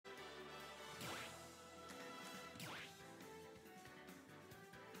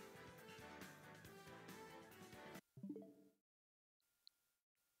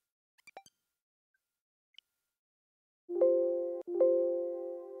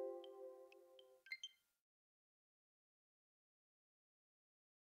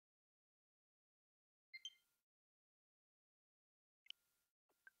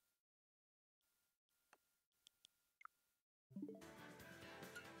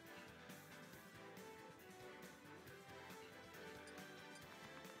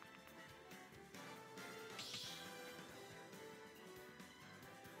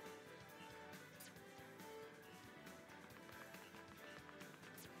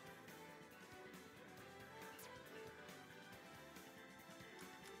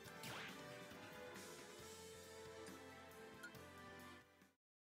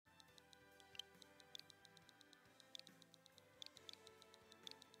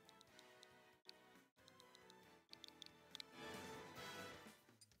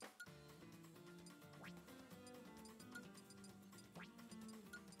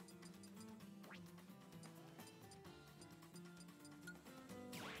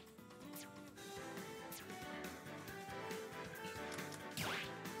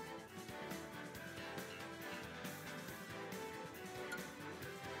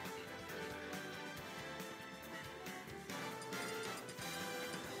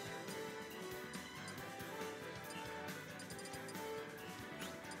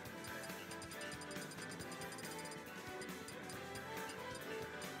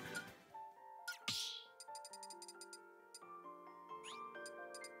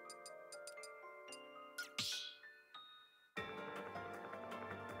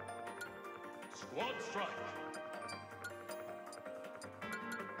Squad strike.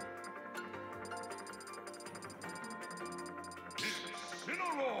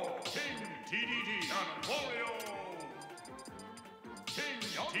 Incineroar. King TDD. Wario. King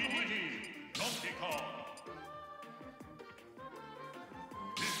TDD. Donkey Kong.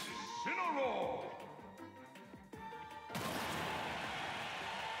 Incineroar.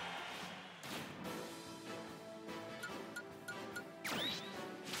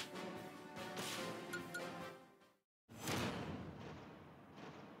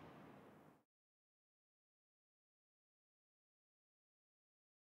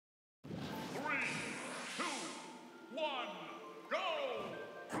 One, go!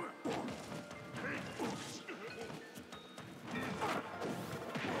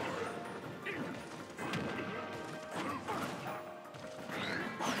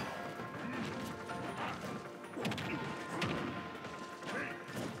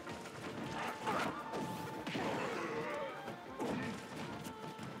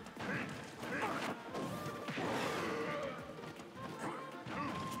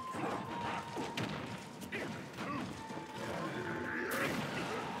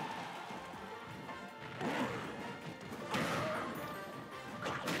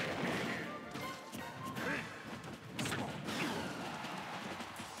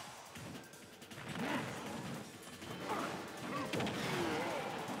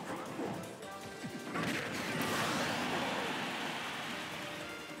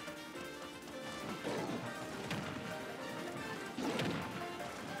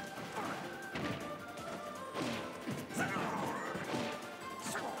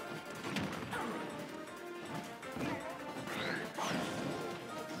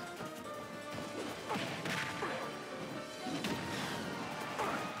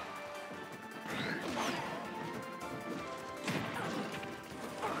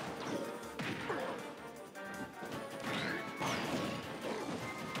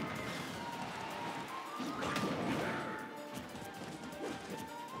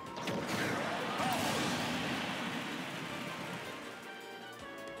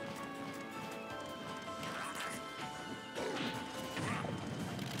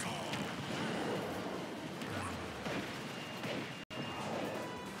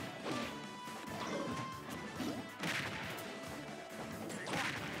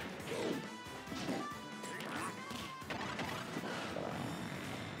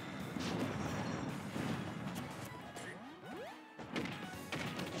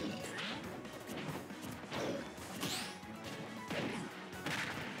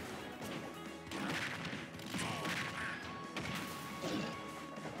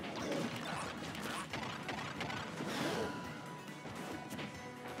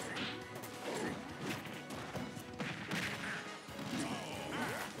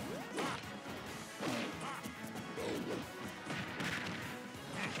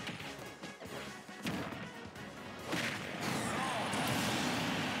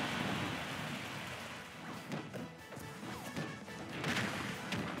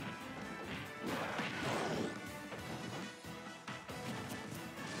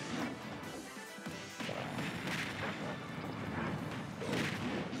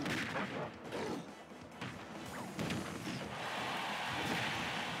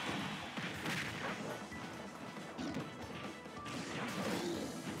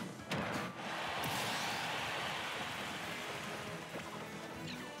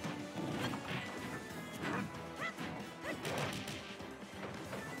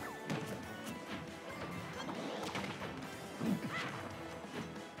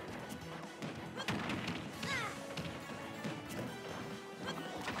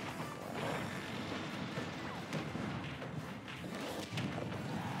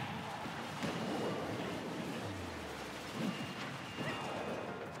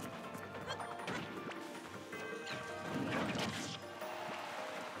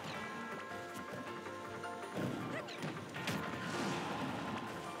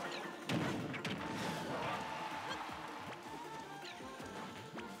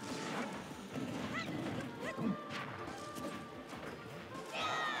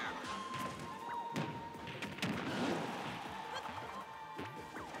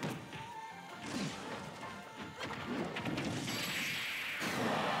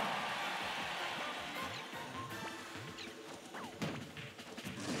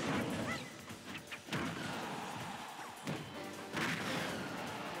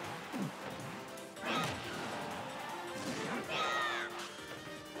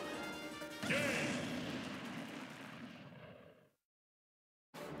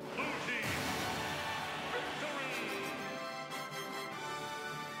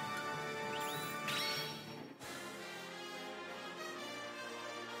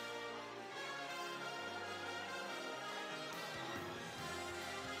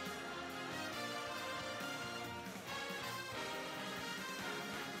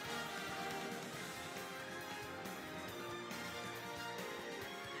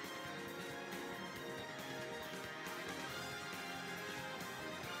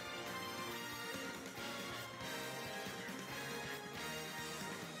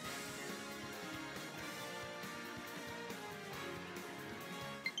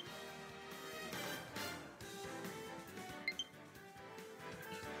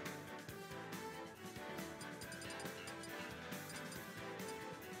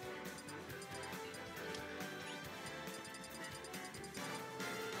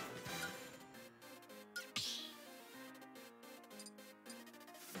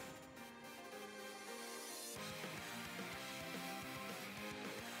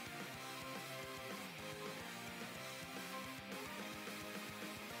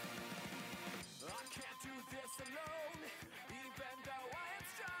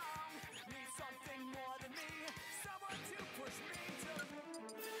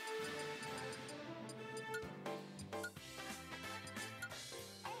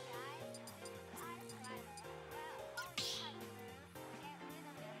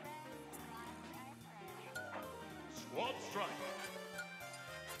 strike.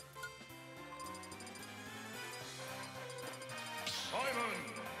 Simon,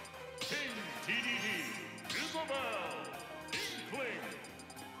 King TDD, Isabel, Inkling,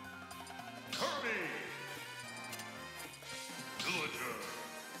 Kirby, Villager,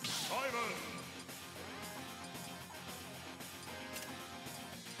 Simon,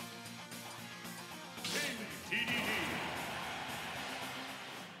 King TDD.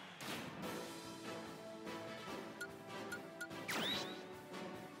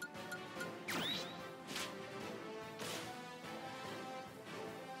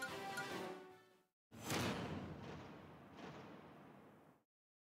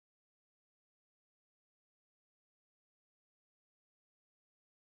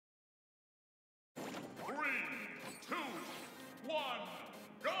 Three, two, one,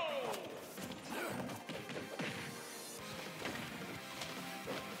 go!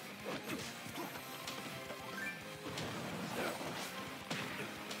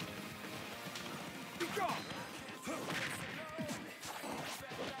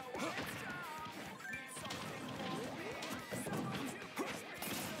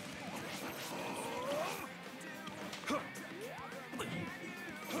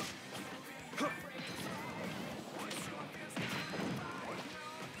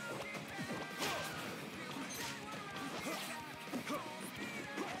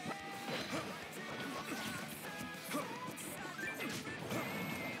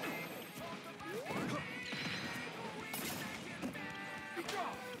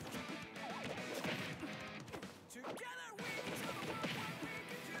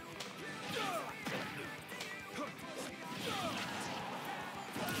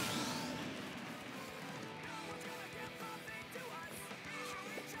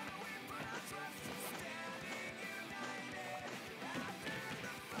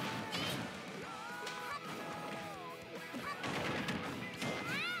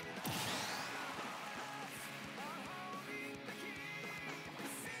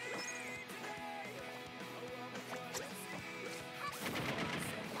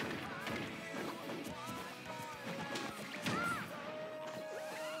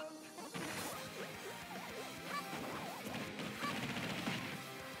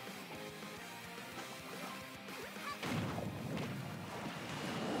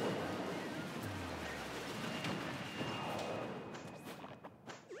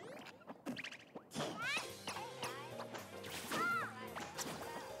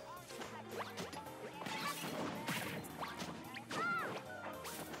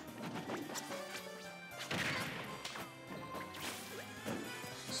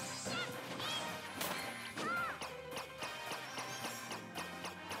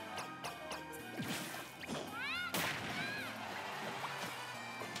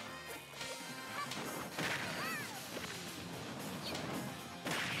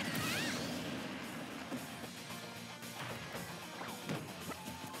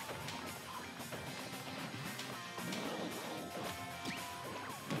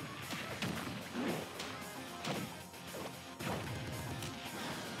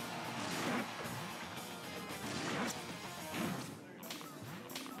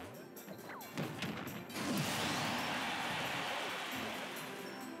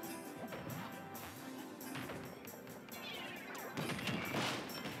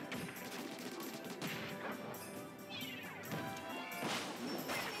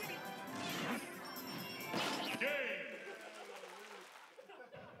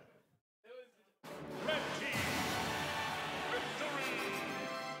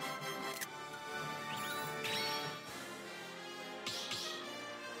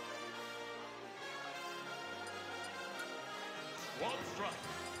 One strike.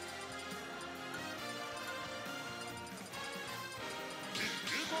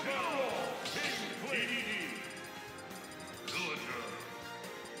 Isabel, King TDD, Villager,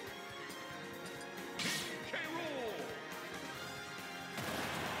 King K. Rool.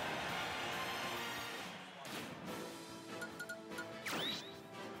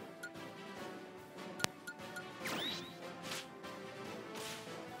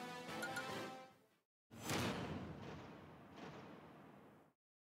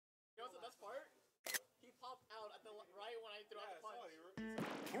 You know what's the best part? He popped out at the right when I threw out the punch.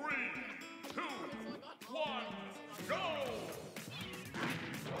 3, 2, 1, go!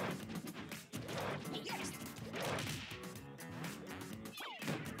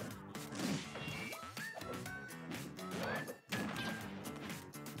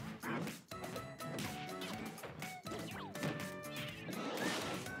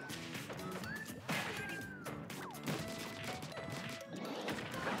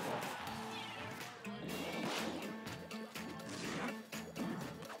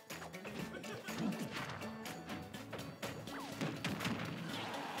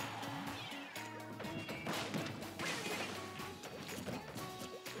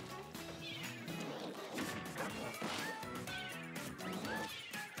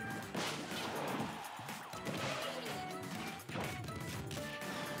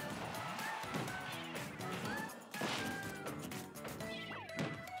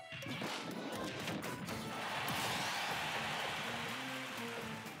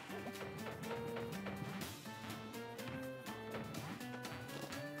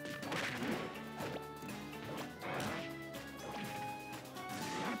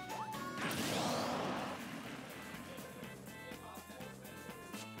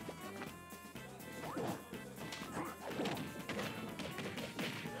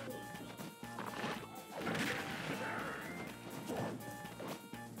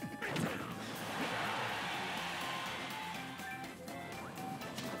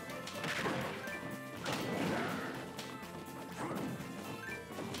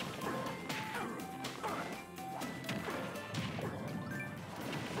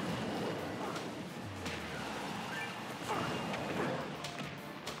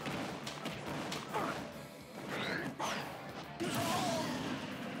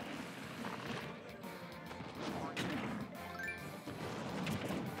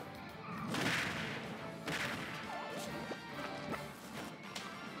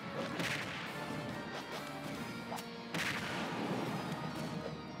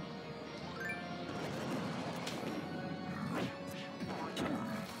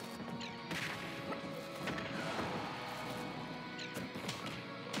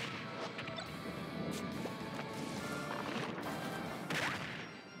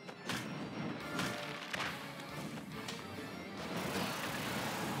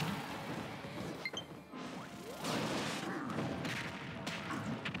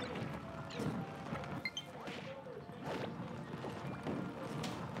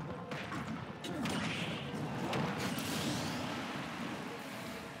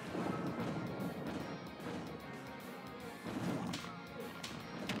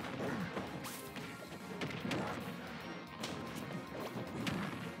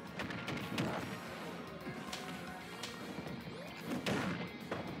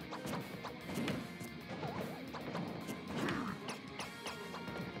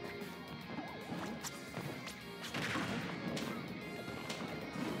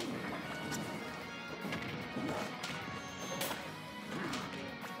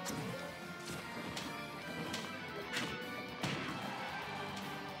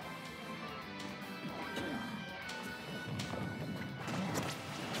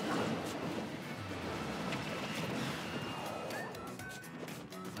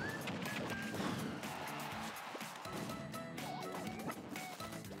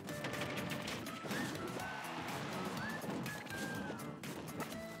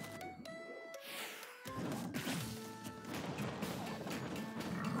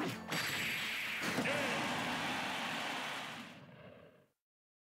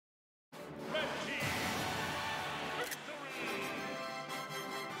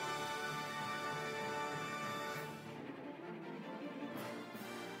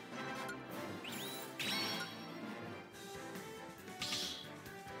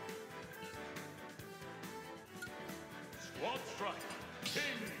 strike.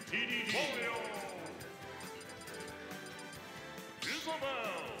 King TDD. Folio.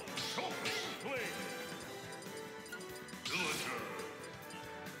 Isabel. Choking Fling. Villager.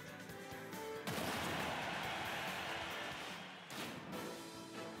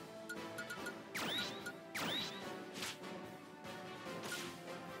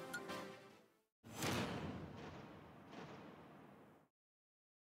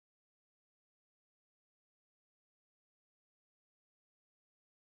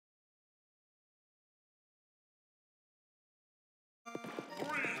 Three,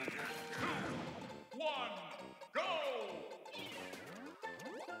 two, one, go!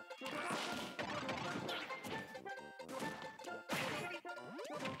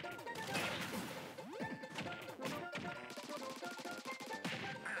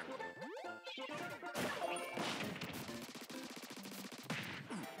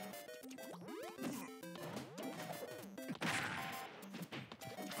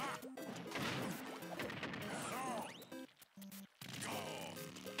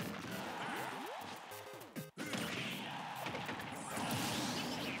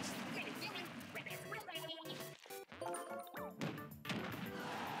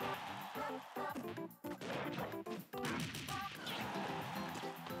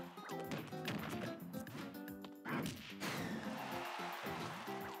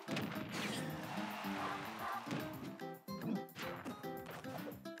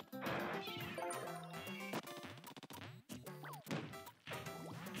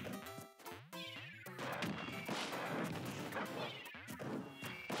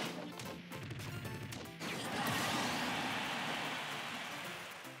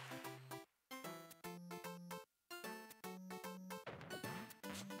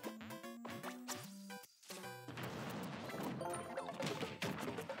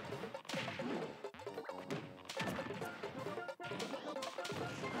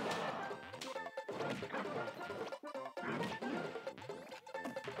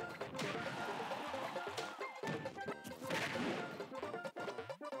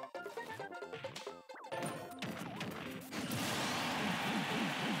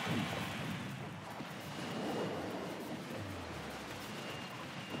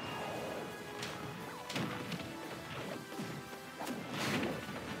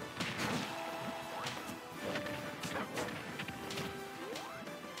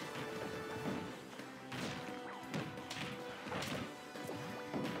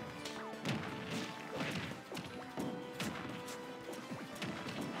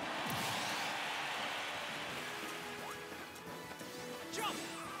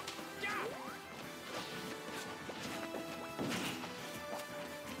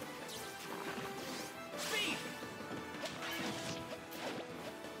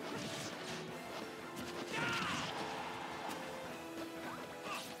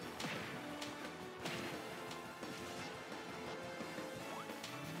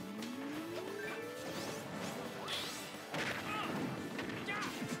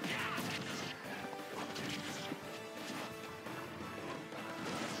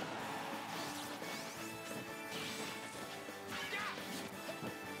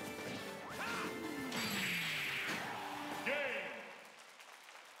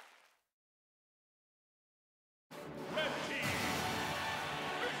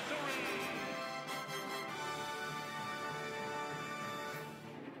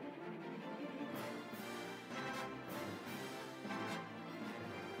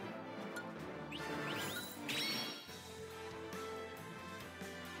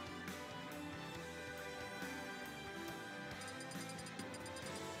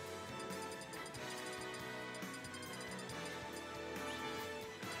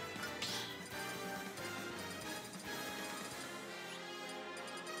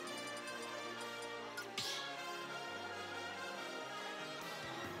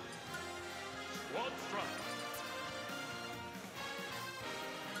 One strike.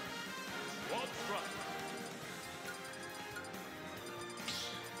 One strike.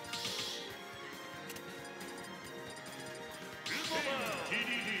 Isabel.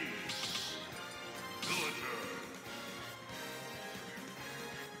 TDD. Villager.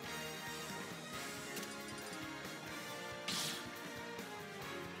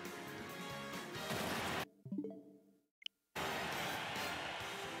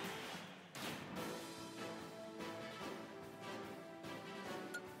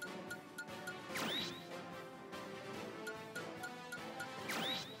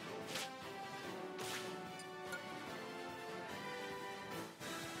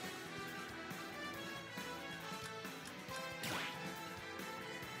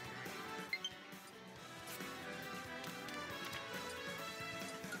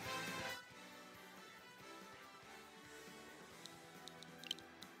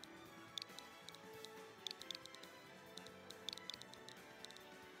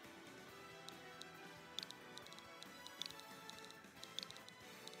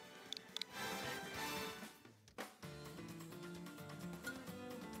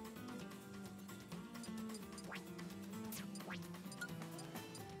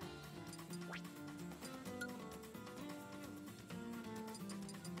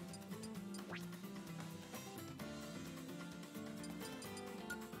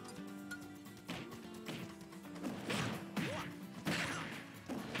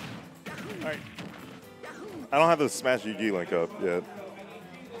 I don't have the Smash GG link up yet.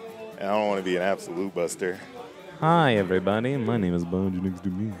 And I don't want to be an absolute buster. Hi, everybody. My name is Bunge next to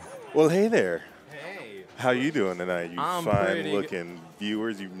me. Well, hey there. Hey. How you doing tonight, you I'm pretty fine-looking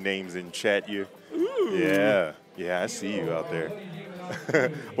viewers, you names in chat, you? Yeah. Yeah, I see you out there.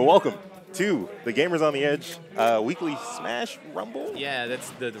 Well, welcome to the Gamers on the Edge weekly Smash Rumble. Yeah, that's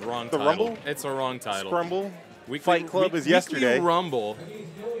the wrong The title. Rumble? It's a wrong title. Scrumble. Weekly- Fight Club is yesterday. Weekly Rumble.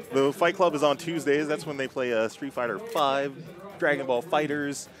 The Fight Club is on Tuesdays. That's when they play Street Fighter V, Dragon Ball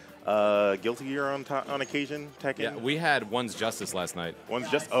Fighters, Guilty Gear on occasion, Tekken. Yeah, we had One's Justice last night. One's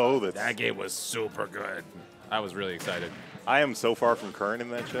just That game was super good. I was really excited. I am so far from current in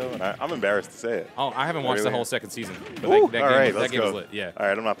that show, and I'm embarrassed to say it. Oh, I haven't watched the Really? whole second season. But Ooh, that all game, right, that let's game go. was lit. Yeah. All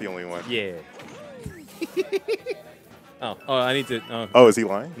right, I'm not the only one. Yeah. Oh, I need to. Oh, is he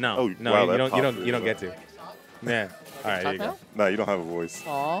lying? No, Oh, no, wow, you that don't. popped You through, don't so- get to. Yeah. All right, there you go. No, you don't have a voice.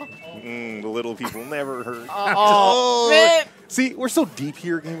 Aw. The little people never heard. Oh, man. See, we're so deep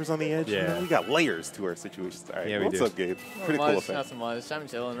here, Gamers on the Edge. Yeah. We got layers to our situations. All right, Yeah, we what's do. up, Gabe? Not Critical much, Effect. not so much. I'm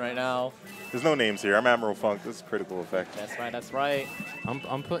chilling right now. There's no names here. I'm Admiral Funk. This is Critical Effect. That's right, that's right.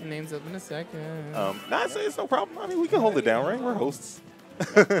 I'm putting names up in a second. Nah, it's no problem. I mean, we can hold it down, right? We're hosts.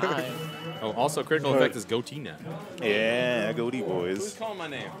 Fine. Oh, also, Critical Effect is GoTE now. Yeah, GoTE Who's boys. calling my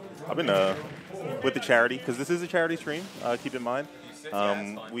name? I've been with the charity, because this is a charity stream. Keep in mind.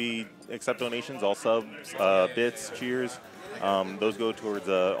 We accept donations, all subs, bits, cheers. Those go towards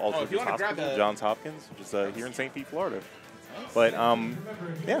All if you Children's wanna grab Hospital, that. Johns Hopkins, which is here in St. Pete, Florida. But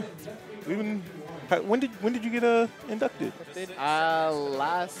yeah, we've been. When did you get inducted?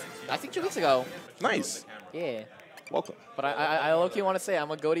 I think 2 weeks ago. Nice. Yeah. Welcome. But I low-key want to say I'm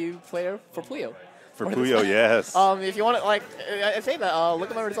a GoTE player for Puyo. For Puyo, yes. If you want to, like, I say that, look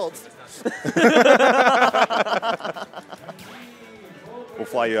at my results. We'll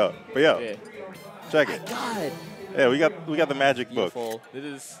fly you up. But yeah, Yeah. check it. God. Yeah, we got the magic book. Beautiful. This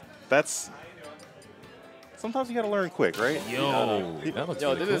is, That's sometimes you gotta learn quick, right? Yo, that looks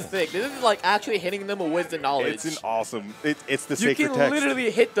yo, really this is thick. This is like actually hitting them with the knowledge. It's an awesome. It's the you sacred can text.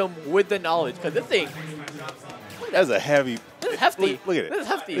 literally hit them with the knowledge. Because this thing, That's a heavy. this is hefty. Look at it. This is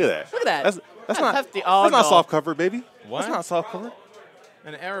hefty. Look at that. Look at that. That's not hefty. Oh, that's not no. soft cover, baby. What? That's not soft cover.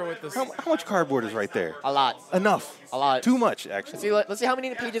 An error with this. How much cardboard is right there? A lot. Enough. A lot. Too much, actually. Let's see how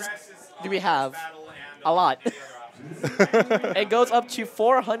many pages do we have. A lot. It goes up to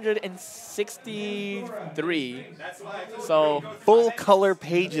 463. So Full color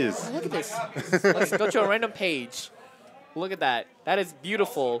pages look at this. Let's go to a random page. Look at that. That is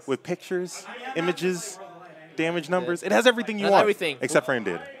beautiful. with pictures, images, damage numbers. It has everything you Has want. everything. Except for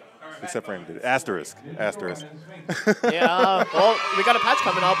Did. Except for Did. Asterisk. Asterisk. Yeah. Well, we got a patch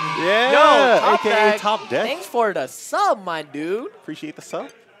coming up. Yeah, Yo, Top aka Deck. Top Deck. Thanks for the sub, my dude. Appreciate the sub.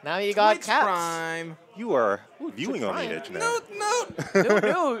 Now you got Twitch caps. Prime. You are viewing on the Prime. edge now.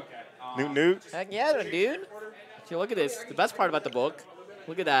 Dude, dude. Newt. Heck yeah, dude. See, look at this. The best part about the book.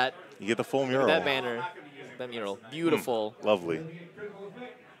 Look at that. You get the full Look mural. at that banner. That mural. Beautiful. Lovely.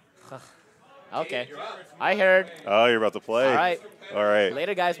 Okay. I heard. Oh, you're about to play. All right. All right.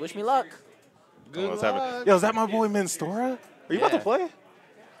 Later, guys. Wish me luck. Oh, what's happening? Yo, is that my boy Menstora? Are you about to Yeah. play?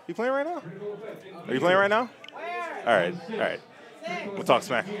 You playing right now? Are you playing right now? All right. All right. We'll talk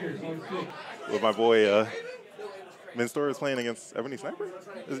smack with my boy. Menstora is playing against Ebony Sniper?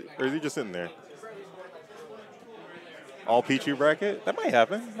 Or is he just sitting there? All Pichu bracket? That might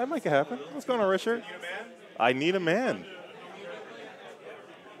happen. That might happen. What's going on, Red Shirt? I need a man.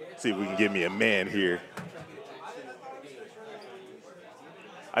 See if we can get me a man here.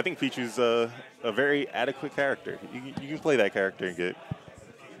 I think Pichu's a very adequate character. You can play that character and get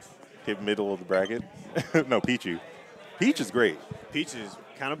middle of the bracket. No, Pichu. Peach is great. Peach is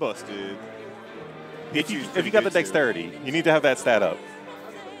kind of busted. If you got the dexterity, you need to have that stat up.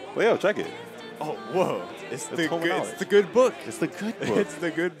 Well, yo, check it. Oh, whoa. It's That's the common good, knowledge. it's the good book. It's the good book. It's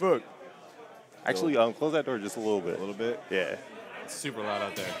the good book. Actually, close that door just a little bit. A little bit. Yeah. It's super loud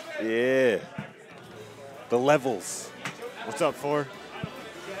out there. Yeah. The levels. What's up, four?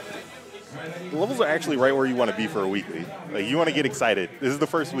 The levels are actually right where you want to be for a weekly. Like, you want to get excited. This is the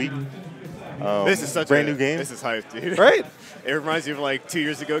first week. This is such brand a new game. This is hype, dude. Right? It reminds me of like 2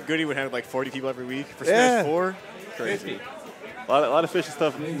 years ago. Goody would have like 40 people every week for Yeah. Smash 4. Crazy. A lot of fishy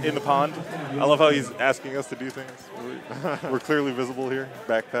stuff in the pond. I love how he's asking us to do things. We're clearly visible here.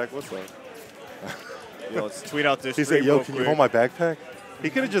 Backpack, what's up? Yo, let's tweet out this. He said, stream yo, real can you quick. hold my backpack? We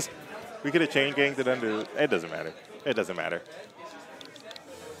could have chain ganged it under. It doesn't matter. It doesn't matter.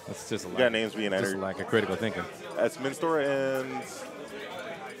 That's just a You lack, got names being just a entered. lack of critical thinking. That's Menstora and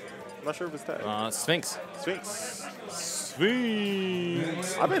I'm not sure if it's that. Sphinx. Sphinx.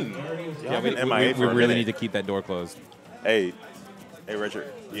 Sphinx. I've been we MIA for a really minute. need to keep that door closed. Hey,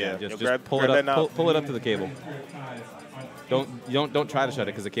 Richard. Yeah. Just grab pull it that up. knob. Pull it up to the cable. Don't try to shut it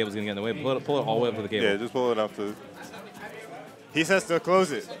because the cable's gonna get in the way. Pull it all the way up to the cable. Yeah, just pull it up to. He says to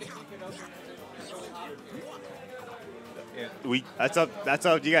close it. That's up.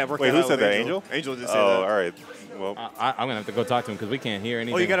 You got to work. Wait, that who out said with that? Angel? Angel just said Oh, that. all right. Well, I'm gonna have to go talk to him because we can't hear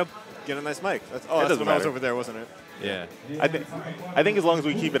anything. Oh, you got to get a nice mic. That's doesn't when I was matter. over there, wasn't it? Yeah. I think as long as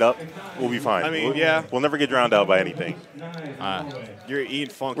we keep it up, we'll be fine. I mean, we'll, yeah. We'll never get drowned out by anything. You're Ian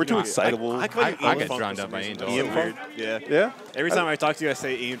Funk. We're too No, excitable. I call you I Ian get Funk drowned for out some by reason. Angel. It's Ian weird. Funk? Yeah. Yeah. Every time I talk to you, I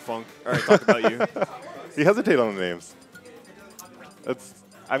say Ian Funk, or I talk about you. You hesitate on the names.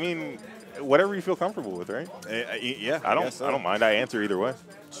 I mean, whatever you feel comfortable with, right? Yeah. I guess so. don't mind. I answer either way.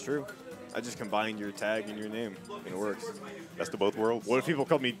 It's true. I just combine your tag and your name, and it works. Best of both worlds. What if people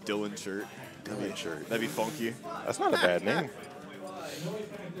called me Dylan Shirt? Dylan Shirt. That'd be funky. That's not a bad name.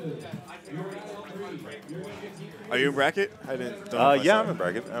 Are you in bracket? I didn't. don't know if I Yeah, saw I'm in it.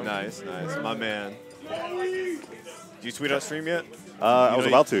 bracket. Nice, my man. Did you tweet out stream yet? I was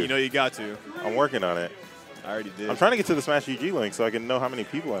about to. You know you got to. I'm working on it. I already did. I'm trying to get to the Smash GG link so I can know how many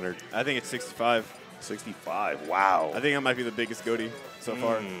people entered. I think it's 65. 65. Wow. I think that might be the biggest GoTE so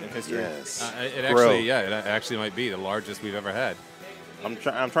far in history. Yes. It Bro. actually might be the largest we've ever had. I'm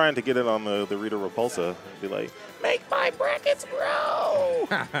trying to get it on the Rita Repulsa. Be like, make my brackets grow.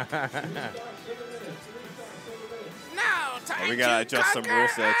 And we gotta adjust some rule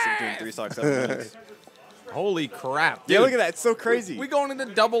sets between 3 stocks 7 minutes. Holy crap! Yeah, dude. look at that. It's so crazy. We're going into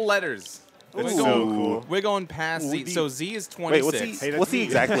double letters. It's Ooh. so cool. We're going past Z. So Z is 26. Wait, what's the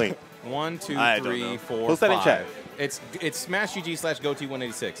exact link? 1, 2, I don't 3, know. 4, Post that in 5. chat. It's Smash GG / GoTE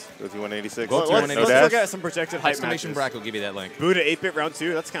 186. Go to 186. Go to Let's 186. look at some projected hype Exclamation matches. bracket will give you that link. Buddha 8-bit round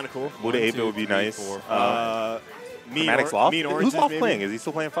 2. That's kind of cool. Buddha 1, 8 2, would be 3, nice. 4, 5. Maddox Loft? Mean Who's Oranges, Loft maybe? playing? Is he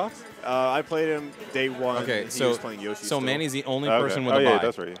still playing Fox? I played him day 1. Okay, he so was playing Yoshi. so still. Manny's the only Okay. person with Oh, a yeah, buy.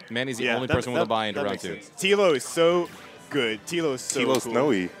 that's right. Manny's the Yeah, only that- person with a that- buy into that round makes 2. sense. Tilo is so good. Tilo is so Tilo cool.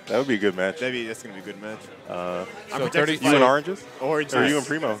 Snowy. That would be a good match. That's gonna be a good match. Uh, I'm So projected 30 to you fight and Oranges? Orange. Or you and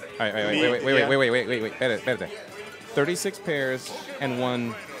Primo? All right, Me, yeah. wait. Espérate. 36 pairs and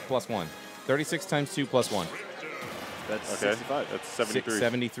 1 + 1. 36 times 2 + 1. That's Okay. 65. That's 73.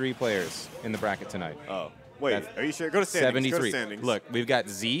 73 players in the bracket tonight. Oh, wait. That's Are you sure? Go to standings. Go to 73. standings. Look, we've got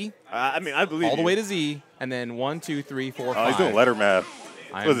Z I mean, I believe all the you. way to Z, and then 1, 2, 3, 4, 5. Oh, he's doing letter math.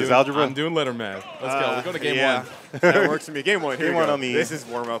 I am What is this, doing- algebra? I'm doing letter math. Let's go. Let's go to game yeah. 1. That works for me. Game 1. Here Game we one go. on the- This is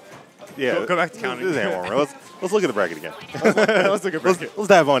warm up. Yeah. Go back to counting. This ain't warm. Let's look at the bracket again. Let's look at bracket. Let's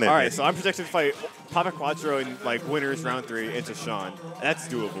dive on in. All right, so I'm projected to fight Papa Quattro in like winners round 3 into Sean. That's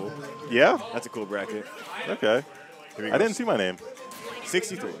doable. Yeah? That's a cool bracket. Okay. Here we I go. didn't see my name.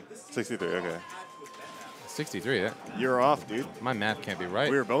 63. 63, okay. 63. You're off, dude. My math can't be right.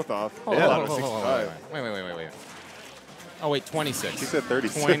 We were both off. Hold I on, thought it was hold on, 65. Wait. Oh, wait, 26. He said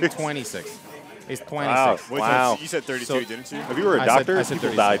 36. 26. It's 26. Wow. Wait, Wow. You said 32, So- didn't you? If you were a I doctor, said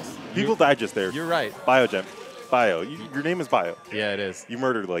people 36. died. People died just there. You're right. Biogen. Bio. Your name is Bio. Yeah, it is. You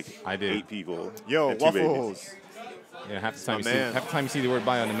murdered like I did. 8 people. Yo, and 2 babies. Waffles. Yeah, half the time man. you see the word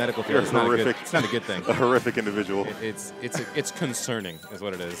bio in the medical You're field, it's not a good. horrific. It's not a good thing. A horrific individual. It's concerning, is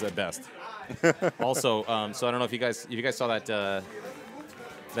what it is at best. Also, so I don't know if you guys saw that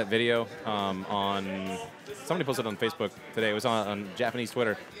that video on somebody posted it on Facebook today. It was on Japanese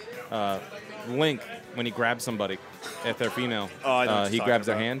Twitter. Link when he grabs somebody, if they're female, Oh, I know what he you're grabs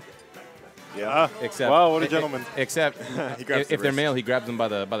talking their about. hand. Yeah. Except, Wow, what a gentleman. Except He grabs the if they're wrist. male, he grabs them by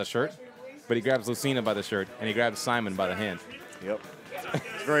the shirt, but he grabs Lucina by the shirt, and he grabs Simon by the hand. Yep.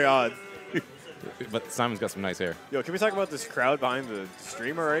 It's very odd. But Simon's got some nice hair. Yo, can we talk about this crowd behind the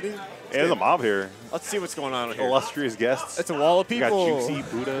stream already? Hey, there's a mob here. Let's see what's going on here. Illustrious guests. It's a wall of We got people. Juicy,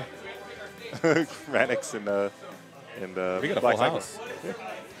 Buddha, Maddox, and We got a Black full Cycle. house.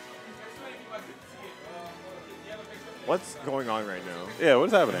 What's going on right now? Yeah, what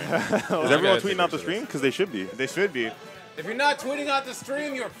is happening? Is everyone gotta take tweeting out the pictures of stream? Because they should be. They should be. If you're not tweeting out the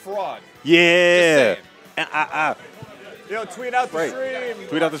stream, you're a fraud. Yeah. Yo, tweet out the Right. stream.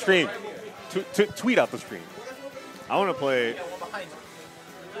 Tweet out the stream. Tweet out the stream. I want to play.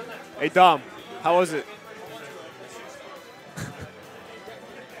 Hey, Dom, how was it?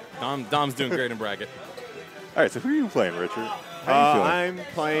 Dom's doing great in bracket. All right, so who are you playing, Richard? How are you I'm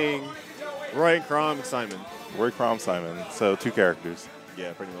playing Roy and Crom and Simon. feeling? Roy Crom Simon. So 2 characters.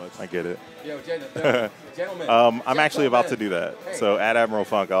 Yeah, pretty much. I get it. Yo, gentlemen. I'm actually about to do that. So at Admiral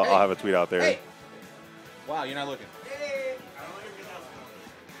Funk, I'll have a tweet out there. Wow, you're not looking.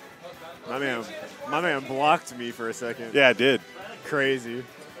 My man blocked me for a second. Yeah, I did. Crazy.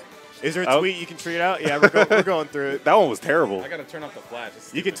 Is there a tweet you can tweet out? Yeah, we're going through it. That one was terrible. I gotta turn off the flash.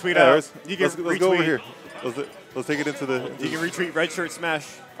 You can tweet Yeah, out. let's, You can let's retweet. go over here. Let's take it into the. You can retweet Red Shirt Smash.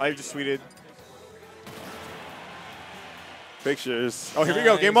 I just tweeted. Pictures. Oh, here we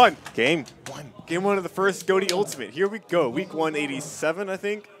go. Game 1. Game 1. Game 1 of the first GoTE Ultimate. Here we go. Week 187, I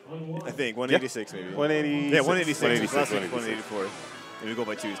think. 186 maybe. 180. Yeah, 186. 186. 184. And we go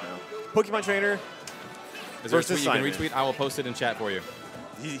by twos now. Pokemon Trainer. Is there a Versus tweet you can Simon. retweet? I will post it in chat for you.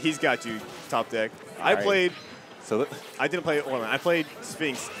 He's got you, top deck. All right. So I didn't play Orlan. I played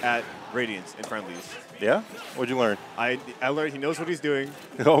Sphinx at Radiance in friendlies. yeah, what'd you learn? I learned he knows what he's doing,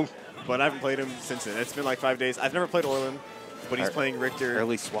 Oh, but I haven't played him since then. It's been like 5 days. I've never played Orlan, but he's Alright. playing Richter.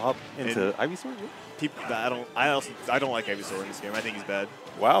 early swap into And- Ivysaur. I don't like Ivysaur in this game. I think he's bad.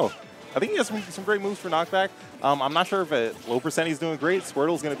 Wow. I think he has some great moves for knockback. I'm not sure if at low percent he's doing great.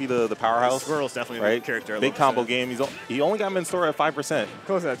 Squirtle's going to be the powerhouse. Squirtle's definitely right? the character. Big combo game. He only got Minstore at 5%.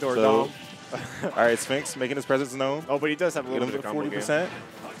 Close that door, So- Dom. All right, Sphinx making his presence known. Oh, but he does have a Get little him bit to of combo 40%. game.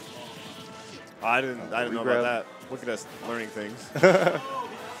 I didn't know Regrab. about that. Look at us learning things.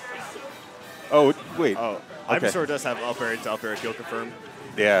 Oh, wait. Oh, Okay. Ivysaur does have up air to up air kill confirm.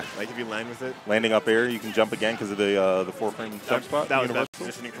 Yeah. Like if you land with it. Landing up air, you can jump again because of the 4-frame jump spot. That was bad Universal.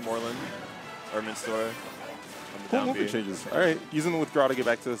 positioning from Orlan or Minstore. On the Cool down movement B. changes. All right, using the withdraw to get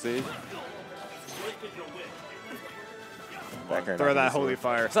back to the stage. Back air, Throw not that gonna holy sword.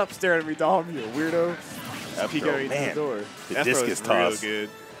 fire. Stop staring at me, Dom, you weirdo. F Peek throw, at me man. through the door. The F throw discus is real toss. good.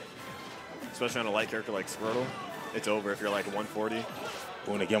 Especially on a light character like Squirtle. It's over if you're like 140.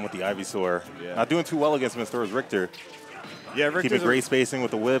 Going again with the Ivysaur. Yeah. Not doing too well against Minstore's Richter. Yeah, Richter's Keeping great spacing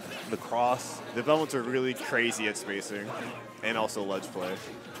with the whip, the cross. The Belmonts are really crazy at spacing and also ledge play.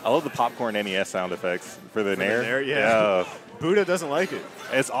 I love the popcorn NES sound effects for the Nair. Nair, yeah. Buddha doesn't like it.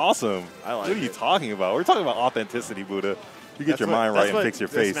 It's awesome. I like What are you it. talking about? We're talking about authenticity, Buddha. You get your mind right and fix your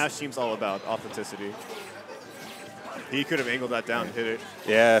the face. Smash team's all about authenticity. He could have angled that down and hit it.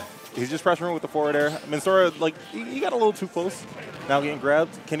 Yeah, he's just pressuring with the forward air. Minstore, like, he got a little too close. Now getting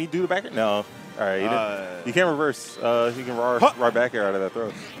grabbed. Can he do the back air? No. All right, you can't reverse. He can raw back air out of that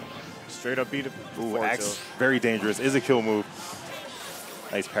throw. Straight up beat it. Ooh, forward axe, tilt. very dangerous. Is a kill move.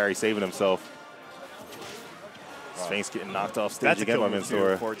 Nice parry, saving himself. Sphinx getting knocked off stage That's a again kill by move too,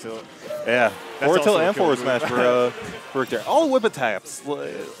 Minstore. forward tilt. Yeah, That's forward also tilt a and kill forward move. smash for Richter. All the whip attacks,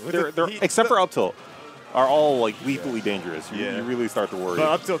 except for up tilt, are all like lethally dangerous. You really start to worry. But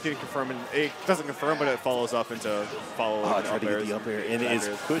up tilt can confirm, and it doesn't confirm, but it follows up into follow. Oh, tried to get the up air, and it is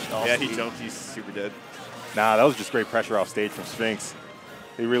pushed off Yeah, he stage. jumped. He's super dead. Nah, that was just great pressure off stage from Sphinx.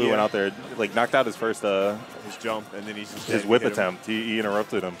 He really went out there, like knocked out his first His jump, and then he's just his dead. whip Hit him. attempt. He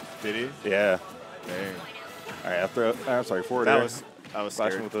interrupted him. Did he? Yeah. Dang. All right, after I'm sorry, forward That air. was I was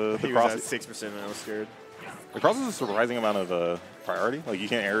Flashing scared. with the he cross. was at 6%, and I was scared. The cross is a surprising amount of priority. Like you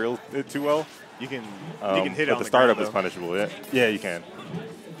can't aerial it too well. You can hit it but on the the startup ground, is punishable. Yeah, yeah, you can.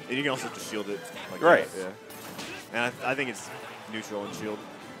 And you can also just shield it. Like Right. that, yeah. And I think it's neutral and shield.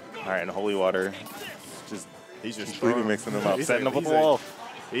 All right, and holy water, just He's just completely throwing- mixing them up, he's setting like- up with the he's like- wall.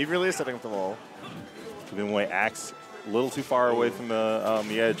 He really is setting up the wall. Giving away axe a little too far away from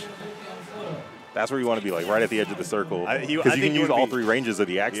the edge. That's where you want to be, like right at the edge of the circle, I because think you can you use wanna all be- three ranges of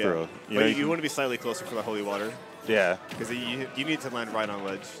the axe throw. But know, you want to be slightly closer for the holy water yeah. because you need to land right on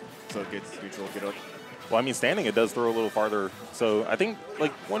ledge so it gets neutral. Get up. Well, I mean, standing it does throw a little farther. So I think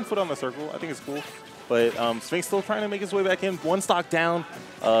like 1 foot on the circle, I think it's cool. But Sphinx still trying to make his way back in. 1 stock down.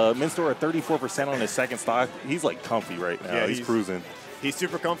 Minstore at 34% on his second stock. He's like comfy right now. Yeah, he's cruising. He's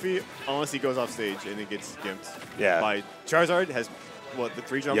super comfy unless he goes off stage and it gets gimped. Yeah. By Charizard has what the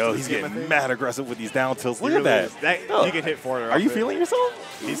 3 jumps. Yo, in he's this game, I getting think? mad aggressive with these down tilts. He Look really at is. that. Oh. You can hit forward. Are you feeling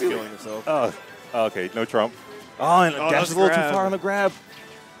yourself? He's feeling himself. Oh, okay. No Trump. Oh, and that dash was is a little too grab. far on the grab.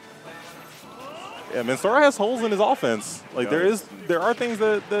 Yeah, Minstore has holes in his offense. Like there are things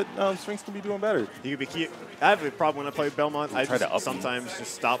that Sphinx can be doing better. He could be I have a problem when I play Belmont. I try to up just him. sometimes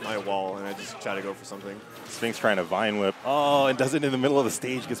just stop my wall and I just try to go for something. Sphinx trying to vine whip. Oh, and does it in the middle of the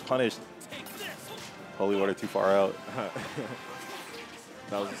stage, gets punished. Holy water too far out.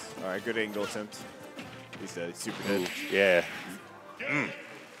 That was all right. Good angle attempt. He's dead. He's super dead. Yeah.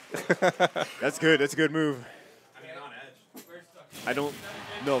 That's good. That's a good move. I don't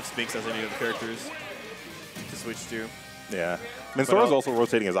know if Sphinx has any other characters to switch to. Yeah. Minstore is also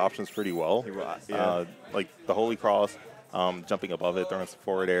rotating his options pretty well. Yeah. Like the Holy Cross, jumping above it, throwing some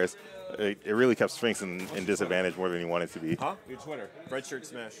forward airs. It really kept Sphinx in disadvantage more than he wanted to be. Huh? Your Twitter. Red Shirt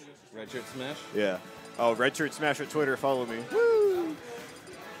Smash. Red Shirt Smash? Yeah. Oh, Red Shirt Smash at Twitter. Follow me. Woo!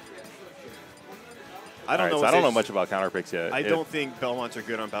 I don't know. So I don't know much about counter picks yet. I don't think Belmonts are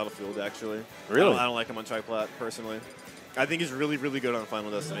good on Battlefield, actually. Really? I don't like them on Triplat, personally. I think he's really, really good on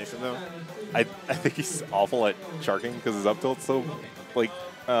Final Destination, though. I think he's awful at sharking because his up tilt's so like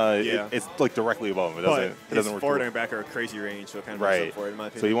it's like directly above him. It doesn't his work. forward too and back are a crazy range, so it kind of right. makes up for it, in my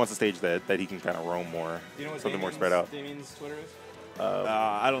opinion. So he wants a stage that he can kind of roam more, You know what something more spread out. Damien's Twitter is?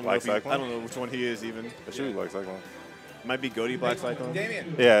 I don't know. Black I Cyclone? don't know which one he is even. It should be Black Cyclone. Might be GoTE Black Cyclone.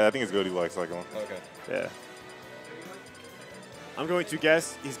 Damien. Yeah, I think it's GoTE Black Cyclone. Okay. Yeah. I'm going to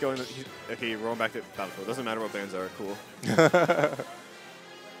guess he's going. Okay, rolling back to Battlefield. Doesn't matter what bands are. Cool.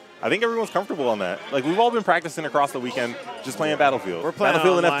 I think everyone's comfortable on that. Like, we've all been practicing across the weekend just playing Battlefield. We're playing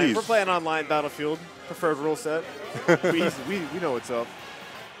Battlefield online. and FDs. We're playing online Battlefield. Preferred rule set. we know what's up.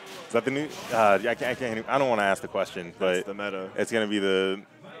 Is that the new? I can't. I don't want to ask the question, but That's the meta. it's gonna be the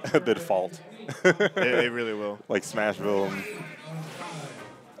the default. It really will. Like Smashville.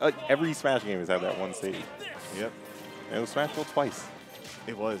 And, every Smash game has had that one stage. Yep. And it was Smashville twice.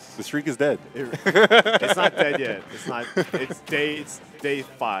 It was. The streak is dead. It's not dead yet. It's not. It's day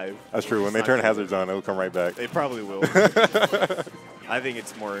 5. That's true. When It's they not turn dead. hazards on, it'll come right back. They probably will. I think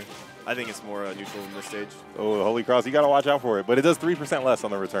it's more neutral in this stage. Oh, Holy Cross! You gotta watch out for it. But it does 3% less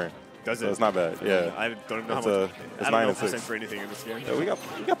on the return. Does So it? it's not bad. Yeah. I don't even know It's how a- much. it's I 9 don't know and 6. percent for anything in this game. Yeah, we got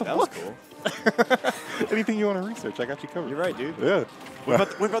the That was book. cool. Anything you want to research, I got you covered. You're right, dude. Yeah.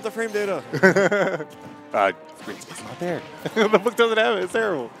 What about the frame data? It's not there. The book doesn't have it. It's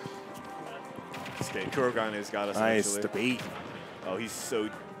terrible. Okay, Kurogan has got us. Nice eventually. debate. Oh, he's so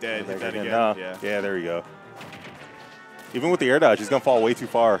dead. Hit that Again, again. no. Yeah. There we go. Even with the air dodge, he's gonna fall way too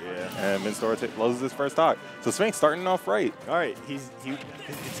far. Yeah. And Minstora loses his first stock. So Sphinx starting off right. All right. It's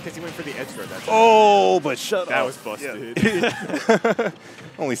because he went for the edge guard. That's Oh, but shut that up. was busted.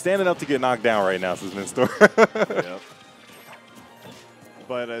 Only standing up to get knocked down right now, says Minstora. Yep.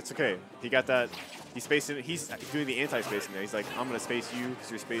 But it's okay. He got that. He's spacing. He's doing the anti-spacing there. He's like, I'm gonna space you because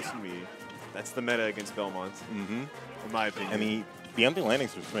you're spacing me. That's the meta against Belmont, Mm-hmm. in my opinion. And the empty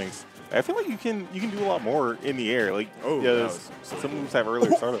landings for Sphinx, I feel like you can do a lot more in the air. Like, Oh, yeah, that was so some moves have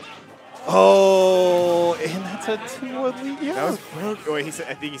earlier startup. Oh, and that's a 2-1 lead. Yeah. That was broke. Oh, wait,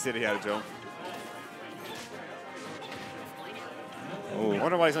 I think he said he had a jump. Oh. I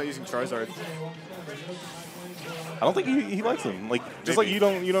wonder why he's not using Charizard. I don't think he likes him. Like just Maybe.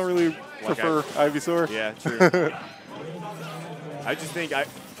 like you don't really prefer Ivysaur. Yeah, true. I just think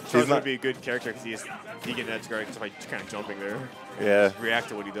Charizard not- would be a good character because he can edge guard just by kind of jumping there. Yeah. React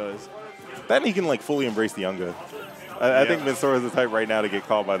to what he does. Then he can like fully embrace the Younga. I think Yeah. Minsora is the type right now to get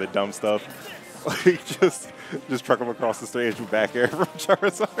caught by the dumb stuff. Like just truck him across the stage with back air from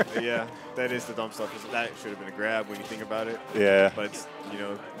Charizard. Yeah, that is the dumb stuff. That should have been a grab when you think about it. Yeah. But it's,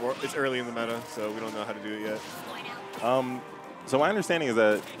 it's early in the meta, so we don't know how to do it yet. So my understanding is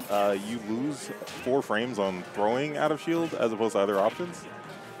that you lose 4 frames on throwing out of shield as opposed to other options.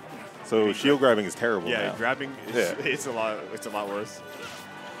 So shield grabbing is terrible. Yeah, now. grabbing Yeah. it's a lot worse.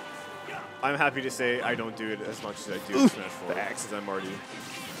 I'm happy to say I don't do it as much as I do in Smash 4 because I'm already.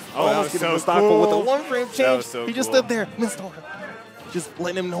 Oh, that was Almost getting so the stock pull with the cool. 1 frame That change. was so He just cool. stood there, Minsora, just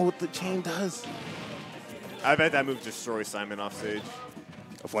letting him know what the chain does. I bet that move destroys Simon off stage.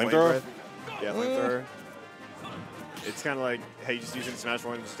 A flamethrower. Breath. Yeah, flamethrower. It's kind of like, hey, just using Smash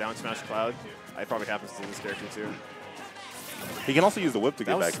 1, just down Smash Cloud. It probably happens to this character too. He can also use the whip to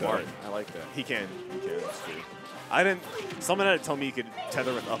That get was back smart. though. I like that. He can. That's true. I didn't. Someone had to tell me you could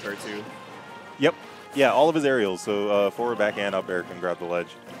tether with up air too. Yep. Yeah, all of his aerials. So forward, back, and up air can grab the ledge.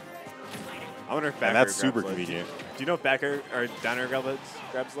 I wonder if back And that's air grabs super ledge. convenient. Do you know if back air or down air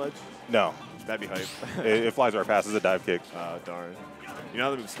grabs ledge? No. That'd be hype. It flies right past as a dive kick. Darn. You know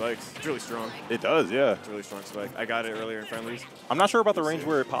how the move spikes? It's really strong. It does, yeah. It's a really strong spike. I got it earlier in friendlies. I'm not sure about the range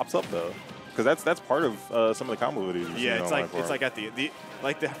where it pops up though, because that's part of some of the combo videos. Yeah, it's like at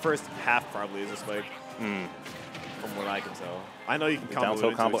the first half probably is a spike. From what I can tell. I know you can combo down it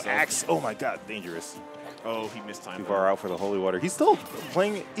tilt into combo itself. axe. Oh my god, dangerous. Oh, he missed time. Too far out for the holy water. He's still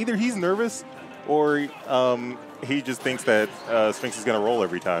playing. Either he's nervous, or he just thinks that Sphinx is gonna roll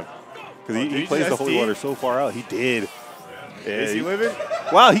every time. Because did he he plays the just holy SD? water so far out. He did. Yeah, Is he living?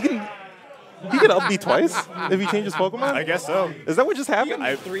 Wow, he can up B twice if he changes Pokemon. I guess so. Is that what just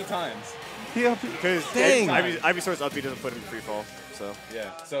happened? 3 times. He up Because Dang. Ivysaur's up B doesn't put him in free fall. So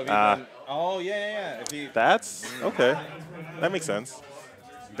Yeah. So if he Ah. done, oh yeah. If he That's okay. That makes sense.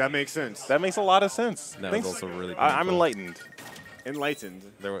 that makes sense. That makes a lot of sense. That was Thanks. also really I'm painful. enlightened. Enlightened.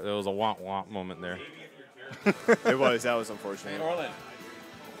 there was a womp moment there. It was. That was unfortunate. Orland,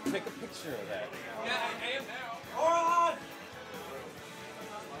 take a picture of that.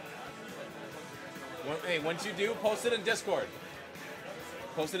 Hey, once you do, post it in Discord.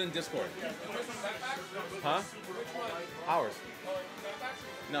 Post it in Discord. Huh? Hours.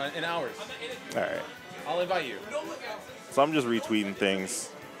 No, in hours. All right. I'll invite you. So I'm just retweeting things.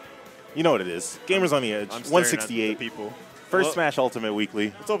 You know what it is. Gamers on the Edge. I'm staring at 168. the people. First Well, Smash Ultimate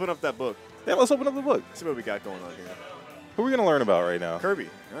Weekly. Let's open up that book. Yeah, let's open up the book. See what we got going on here. Who are we going to learn about right now? Kirby.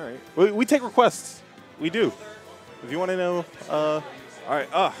 All right. We take requests. We do. If you want to know All right.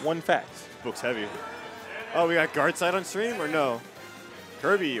 one fact. Book's heavy. Oh, we got guard side on stream or no?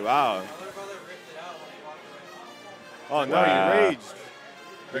 Kirby. Wow. Oh no, Wow. you raged.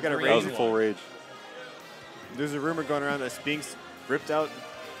 We got a green That was rage. a full rage. There's a rumor going around that Spinks ripped out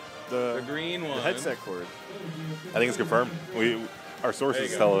The the green one. headset cord. I think it's confirmed. Our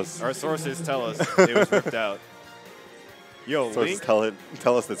sources tell us. Our sources tell us it was ripped out. Yo, Sources Link,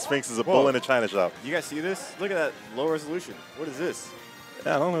 tell us that Sphinx is a Whoa. bull in a china shop. you guys see this? Look at that low resolution. What is this?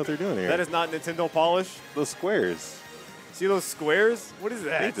 Yeah, I don't know what they're doing here. That is not Nintendo polish. those squares. See those squares? What is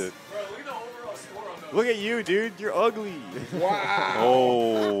that? Hate it. Bro, look at the overall score on those. Look at you, dude. You're ugly.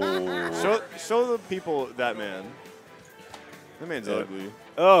 Oh. show the people that man. That man's Yeah. ugly.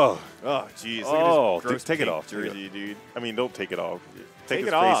 Oh. Oh, jeez. Oh, Look at this gross take it pink off. jersey, dude. I mean, don't take it off. Take his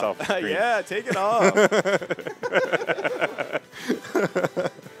it face off. the screen. Yeah, take it off.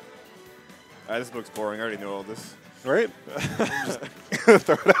 This book's boring. I already know all this. Right?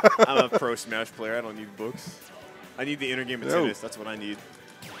 I'm a pro Smash player. I don't need books. I need the inner game of No. tennis. That's what I need.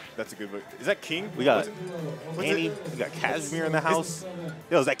 That's a good book. Is that King? We got What's Annie. it? We got Casimir in the house.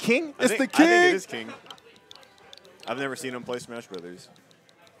 Yo, is that King? I It's think- the King. I think it is King. I've never seen him play Smash Brothers.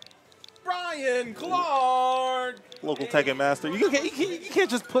 Brian Clark. Local Tekken Master. You can't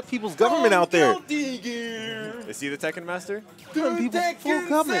just put people's government out there. Is he the Tekken Master? Putting people's full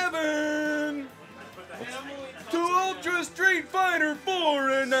government. 7 to Ultra Street Fighter 4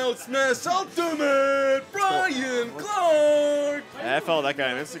 and out Smash Ultimate. Brian Clark. Yeah, I follow that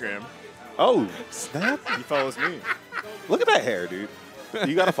guy on Instagram. Oh, snap. He follows me. Look at that hair, dude.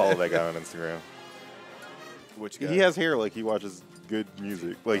 You got to follow that guy on Instagram. Which guy? He has hair like he watches good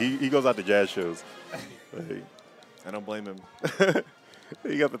music. Like he goes out to jazz shows. Like, I don't blame him.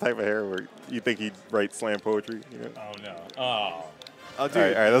 he got the type of hair where you think he'd write slam poetry. You know? Oh no. Oh. Oh, dude. All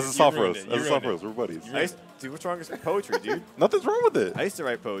right, that's a soft ruined roast. it. That's You a soft ruined roast. We're buddies. Dude, what's wrong with poetry, dude? Nothing's wrong with it. I used to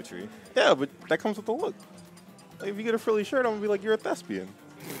write poetry. Yeah, but that comes with the look. Like, if you get a frilly shirt, I'm gonna be like, you're a thespian.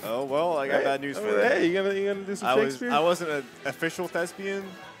 Oh, well, I got Right? bad news I for mean, you. Hey, you gonna do some Shakespeare? I wasn't an official thespian,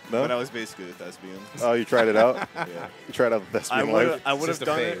 No? but I was basically a thespian. Oh, you tried it out? Yeah. You tried out the thespian life? I would have Just a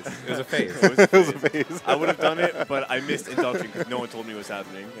done phase. it. It was a phase. It was a It was a phase. phase. I would have done it, but I missed induction because no one told me it was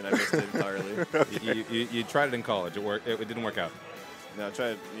happening, and I missed it entirely. You tried it in college. It worked. It didn't work out. No, I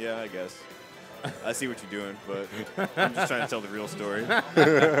tried. Yeah, I guess. I see what you're doing, but I'm just trying to tell the real story.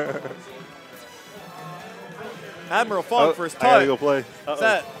 Admiral Fog first I gotta putt. go play. Is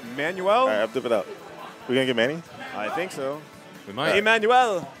that Manuel? All right, I'll dip it out. We gonna get Manny? I think so. We might.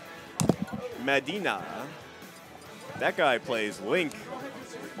 Emmanuel Medina. That guy plays Link.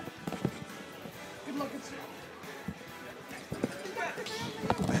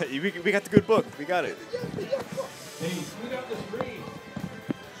 we got the good book. We got it.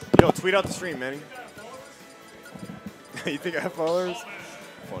 Yo, tweet out the stream, Manny. You think I have followers?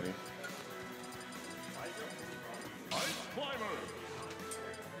 Funny. Ice Climber.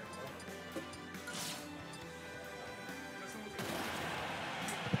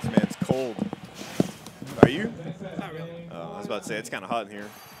 This man's cold. Are you? Not really. Oh, I was about to say, it's kind of hot in here.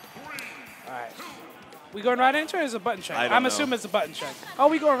 All right. We going right into it or is it a button check? I don't I'm know. assuming it's a button check. Oh,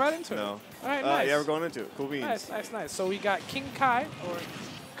 we going right into it? No. All right, nice. Yeah, we're going into it. Cool beans. Nice, nice, nice. So we got King Kai, or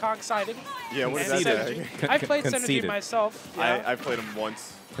Cog-sided. Yeah, what does and that Synergy. say? I played Synergy Conceded. myself. Yeah. I played him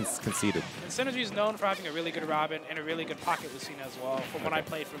once. Conceded. And Synergy is known for having a really good Robin and a really good pocket Lucina as well, from what I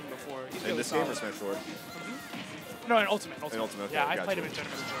played from before. He's In really this game solid. or Smash 4? No, in Ultimate. Ultimate, okay, Yeah, I gotcha. played him in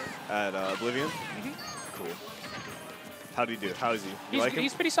Tournament before. At Oblivion? Cool. How do you do? How is he? You like him?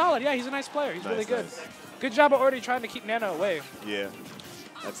 He's pretty solid. Yeah, he's a nice player. He's really Nice, good. nice. Good job of already trying to keep Nana away. Yeah.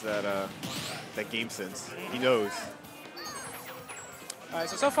 That's that game sense. He knows. All right,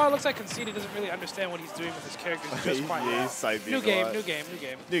 so far it looks like Conceded doesn't really understand what he's doing with his characters just quite Yeah, well. he's side New being a game, lot. new game, new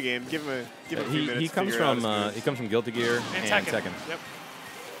game. New game. Give him a few minutes. He to comes figure out from his moves. Guilty Gear And and Tekken. Tekken. Yep.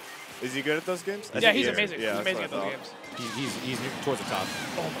 Is he good at those games? I Yeah, think he's he is. amazing. Yeah, he's that's amazing at what I those thought. games. He's towards the top.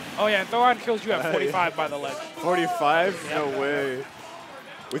 Oh yeah, and Thoron kills you at 45 by the ledge. 45? Yep. No way.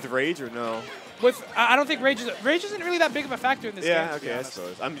 With rage or no? With I don't think Rage isn't really that big of a factor in this game. Yeah, to be okay, I honest.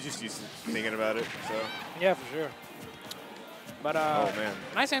 suppose. I'm just used to thinking about it, so. Yeah, for sure. But Oh, man.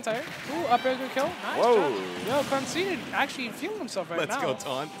 nice anti-air. Ooh, up air good kill. Nice Whoa. job. Yo, Conceded actually feeling himself right Let's now. go,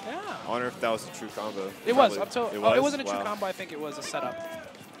 Taunt. Yeah. I wonder if that was a true combo. It was Probably. up till It it wasn't a true Wow. combo. I think it was a setup.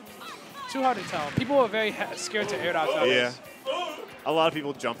 Too hard to tell. People were very scared to air dodge. Yeah. A lot of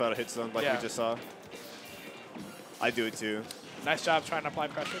people jump out of hit zone like Yeah. we just saw. I do it too. Nice job trying to apply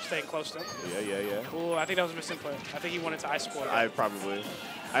pressure, staying close to him. Yeah. Ooh, I think that was a misplay. I think he wanted to ice score.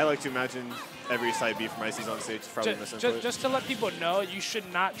 I like to imagine every side B from Icy's on stage is probably missing. Just to let people know, you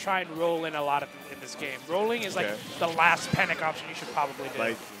should not try and roll in a lot in this game. Rolling is like Okay. the last panic option you should probably do.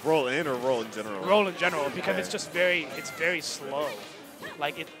 Like roll in or roll in general? Roll in general, because Okay. it's just very slow.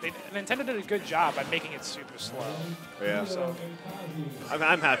 Like Nintendo did a good job by making it super slow. Yeah. So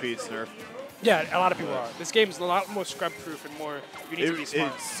I'm happy it's nerfed. yeah, a lot of people are. This game is a lot more scrub proof and more. You need to be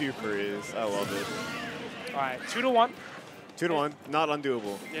smart. It super is. I love it. All right, 2-1. 2-1, not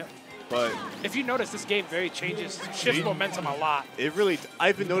undoable. Yeah. But If you notice, this game shifts momentum a lot. it really,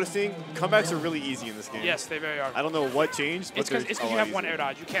 I've been noticing comebacks are really easy in this game. Yes, they very are. I don't know what changed, but It's because you have one air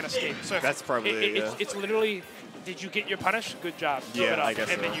dodge. You can't escape. So if That's probably it, yeah. It's literally, did you get your punish? Good job. Throw Yeah, it up, I guess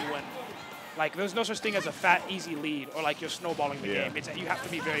and then so. you win. Like, there's no such thing as a fat, easy lead, or like you're snowballing the Yeah. game. You have to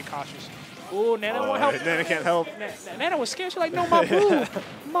be very cautious. Ooh, Nana won't help. Nana can't help. Nana was scared. She's like, no, my boo.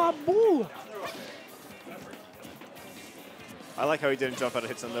 My boo. I like how he didn't jump out of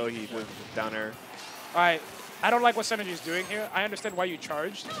hit stun though. He went down air. All right. I don't like what Synergy's doing here. I understand why you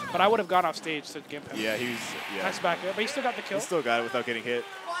charged, but I would have gone off stage to gimp him. Yeah, he was. Yeah. Nice back air, but he still got the kill. He still got it without getting hit.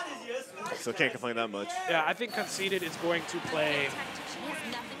 So can't complain that much. Yeah, I think Conceited is going to play.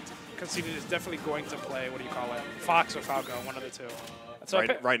 Conceited is definitely going to play. What do you call it? Fox or Falco, one of the two. So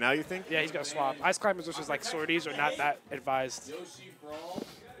Right now, you think? Yeah, he's gonna swap. Ice climbers versus like sorties are not that advised.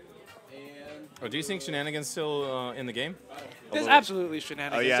 Oh, do you think Shenanigans still in the game? There's absolutely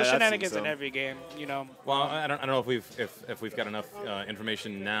shenanigans. Oh, yeah, There's that shenanigans seems in so. every game, you know. Well, I don't know if we've got enough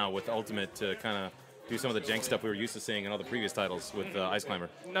information now with Ultimate to kind of do some of the jank stuff we were used to seeing in all the previous titles with Ice Climber.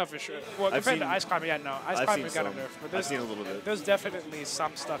 No, for sure. Well, I've compared to seen- Ice Climber, yeah, no. Ice I've Climber seen got a some. nerf, but I've there's, seen a little bit. there's definitely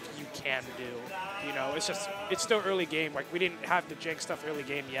some stuff you can do. You know, it's still early game. Like, we didn't have the jank stuff early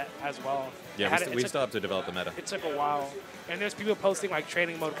game yet as well. Yeah, we still have to develop the meta. It took a while. And there's people posting like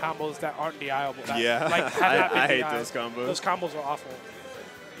training mode combos that aren't DIable. That, Yeah. like, have not been I hate DI'd. those combos. Those combos are awful.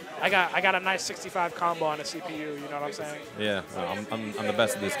 I got a nice 65 combo on a CPU. You know what I'm saying? Yeah, no, I'm the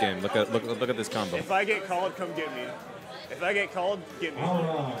best at this game. Look at this combo. If I get called, come get me. If I get called, get me.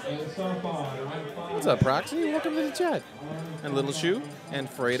 What's up, Proxy? Welcome to the chat. And Little Shoe and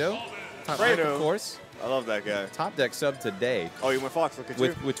Fredo. Top Deck, Fredo. of course. I love that guy. Top Deck sub today Oh, you went Fox. Look at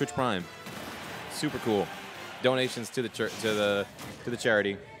you. with Twitch Prime. Super cool. Donations to the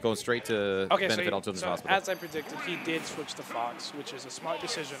charity going straight to benefit all children's hospital. as I predicted, he did switch to Fox, which is a smart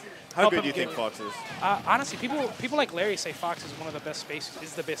decision. How Help good him do you get- think Fox is? Honestly, people like Larry say Fox is one of the best spaces,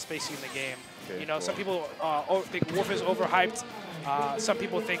 is the best spacey in the game. Okay, You know, some cool. people think Wolf is overhyped. Some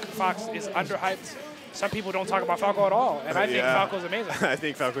people think Fox is underhyped. Some people don't talk about Falco at all, and I think Yeah. Falco's amazing. I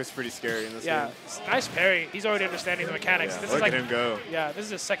think Falco's pretty scary in this Yeah, game. nice parry. He's already understanding the mechanics. Yeah, This look is like at him go. Yeah, this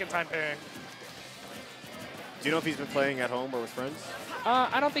is his second time parrying. Do you know if he's been playing at home or with friends?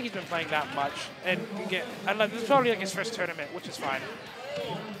 I don't think he's been playing that much, and this is probably like his first tournament, which is fine.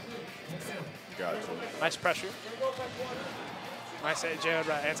 Gotcha. Nice pressure. Nice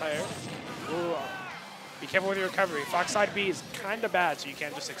anti-air. Ooh. Be careful with your recovery. Fox side B is kind of bad, so you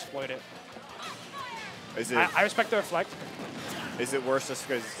can't just exploit it. Is it I respect the reflect. is it worse just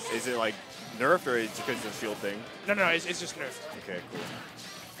because is it like nerfed or is it because of the shield thing? No, it's just nerfed. Okay, cool.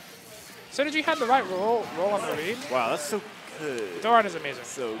 Synergy had the right roll on the read. Wow, that's so good. Doran is amazing.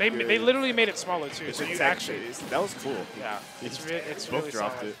 So they good. literally made it smaller too, It's so you attack actually phase. That was cool. yeah, it's Both really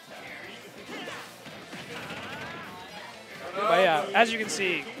dropped solid. it. But yeah, as you can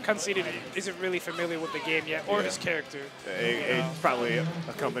see, Conceited isn't really familiar with the game yet or his character. It's probably a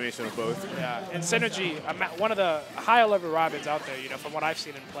combination of both. Yeah, and Synergy, one of the higher level Robins out there, you know, from what I've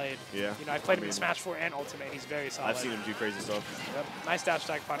seen and played. Yeah. You know, I played him I in mean, Smash 4 and Ultimate. He's very solid. I've seen him do crazy stuff. Yep. Nice dash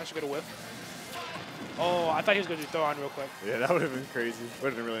attack punish, good whiff. Oh, I thought he was going to do throw on real quick. Yeah, that would have been crazy. Would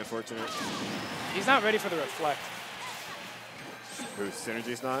have been really unfortunate. He's not ready for the reflect. Who,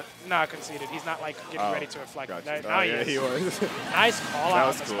 Synergy's not? Nah, Conceited. He's not like getting Oh, ready to reflect. Gotcha. Now Oh, yeah, he he is. was. Nice call That out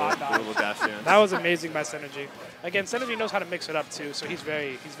was on the cool. spot The dodge. little dash dance. That was amazing by Synergy. Again, Synergy knows how to mix it up too, so he's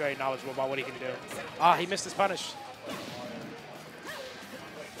very knowledgeable about what he can do. Ah, he missed his punish.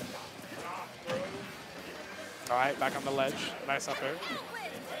 All right, back on the ledge. Nice up air.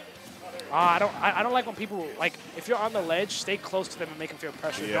 I don't like when people like if you're on the ledge, stay close to them and make them feel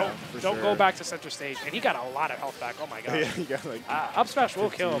pressure. Yeah, for don't go sure. back to center stage. And he got a lot of health back. Oh my god. Yeah, he got like. Up smash will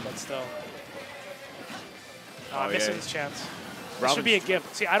kill, but still. Oh, missing yeah. his chance. This Robin's- should be a gimp.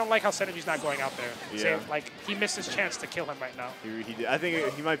 See, I don't like how Synergy's not going out there. Yeah. See, like he missed his chance to kill him right now. He did. I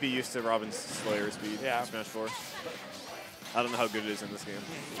think he might be used to Robin's Slayer speed Yeah. in Smash 4. I don't know how good it is in this game.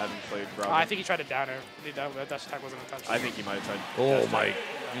 I haven't played Robin. I think he tried to down her. That dash attack wasn't a touch. I think he might have tried. Oh dash my! attack.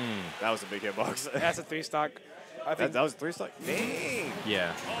 That was a big hitbox. That's a 3 stock. I think. That was 3 stock. Dang.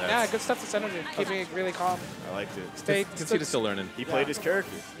 Yeah. Yeah, good stuff to Synergy. Keeping it really calm. I liked it. Stay, Conceited still learning. He played his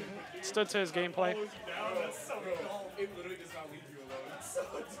character. stood to his gameplay.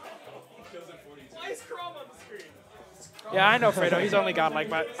 Why is Chrome on the screen? Yeah, I know Fredo. He's only got like,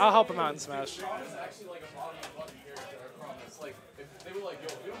 but I'll help him out in Smash. It's actually like a bottom of button character, I promise. Like, if they were like, yo,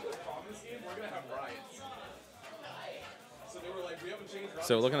 if we don't put Chrome in this game, we're gonna have riots. So they were like, we haven't changed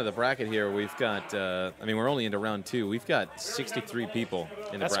So looking at the bracket here, we've got, I mean, we're only into round 2. We've got 63 people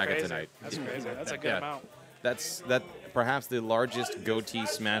in the That's bracket crazy. tonight. That's crazy. That's a good Yeah. amount. That's perhaps the largest GoTE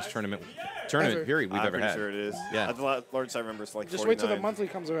Smash tournament Ever. period we've I'm ever pretty had. sure it is. Yeah. The largest I remember is like Just 49. wait till the monthly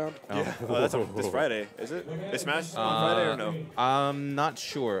comes around. Yeah. Oh, that's this Friday, is it? Is Smash on Friday or no? I'm not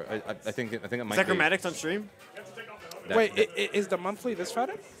sure. I think it might Is that be. Chromatics on stream? That- Wait, is the monthly this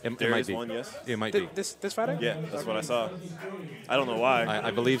Friday? it There might is be. one, yes. It might be. This Friday? Yeah, that's what I saw. I don't know why. I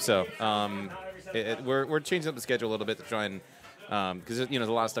believe so. We're changing up the schedule a little bit to try and because there's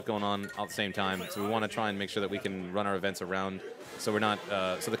a lot of stuff going on at the same time. So we want to try and make sure that we can run our events around, so we're not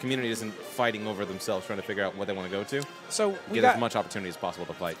so the community isn't fighting over themselves trying to figure out what they want to go to. So we Get got as much opportunity as possible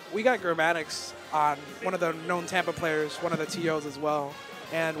to fight. we got Grammatics on, one of the known Tampa players, one of the TOs as well,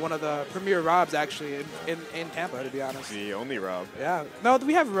 and one of the premier Robs actually in Tampa, to be honest. The only Rob. Yeah. No,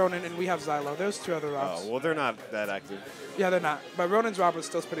 we have Ronan and we have Xylo. There's 2 other Robs. Oh, well, they're not that active. Yeah, they're not. But Ronan's Rob was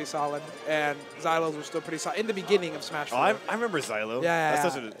still pretty solid, and Xylo's was still pretty solid in the beginning of Smash 4. Oh, I remember Xylo. Yeah,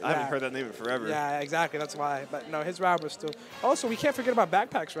 That's yeah, such a, I haven't yeah. heard that name in forever. Yeah, exactly. That's why. But no, his Rob was still. Also, we can't forget about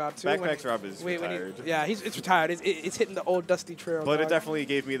Backpacks Rob too. Backpacks Rob is when retired. yeah, it's retired. It's hitting the old dusty trail. But it dog. definitely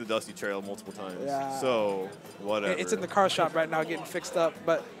gave me the Dusty Trail multiple times. Yeah. So, whatever. It's in the car shop right now getting fixed up.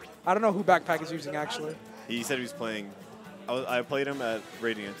 But I don't know who Backpack is using actually. He said he was playing. I played him at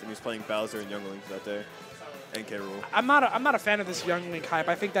Radiant, and he was playing Bowser and Younglings that day. And K. Rool. I'm not a fan of this Young Link hype.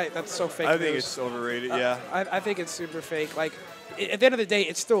 I think that's so fake. I think news. it's overrated, yeah. I think it's super fake. Like, at the end of the day,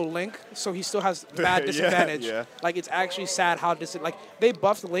 it's still Link, so he still has bad disadvantage. yeah. Like, it's actually sad how like they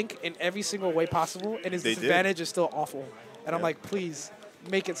buffed Link in every single way possible, and his They did. disadvantage is still awful. And I'm Yeah. like, please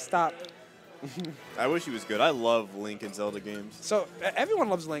make it stop. I wish he was good. I love Link and Zelda games. So everyone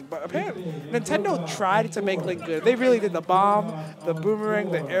loves Link, but apparently Nintendo tried to make Link good. They really did. The bomb, the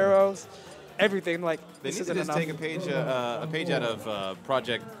boomerang, the arrows, everything. Like, They this need to isn't just enough. take a page out of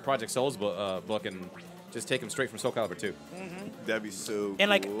Project Soul's book and just take him straight from Soul Calibur 2. That'd be so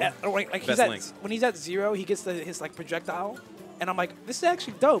And like, cool. like he's Best at, Link. when he's at 0, he gets his like projectile, and I'm like, this is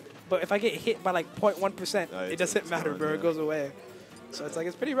actually dope. But if I get hit by like 0.1%, it it doesn't it's matter, gone, bro. yeah. It goes away. So it's like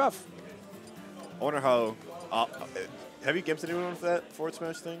it's pretty rough. I wonder how. Have you gimped anyone with that forward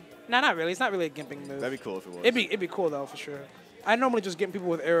smash thing? Nah, not really. It's not really a gimping move. That'd be cool if it was. It'd be cool though for sure. I normally just get people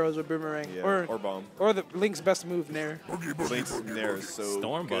with arrows or boomerang Yeah, or bomb. the Link's best move Nair. Link's Nair is so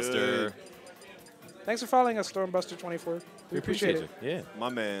Stormbuster. good. Thanks for following us, Stormbuster24. We appreciate it. Yeah. My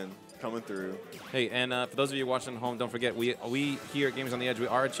man coming through. Hey, and for those of you watching at home, don't forget, we here at Gamers on the Edge, we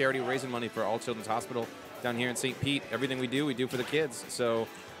are a charity raising money for All Children's Hospital down here in St. Pete. Everything we do for the kids. So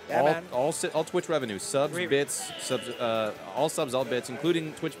Yeah, man. all Twitch revenue, subs, We- bits, all subs, all bits,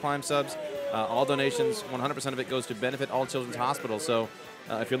 including Twitch Prime subs, all donations, 100% of it goes to benefit All Children's Hospital. So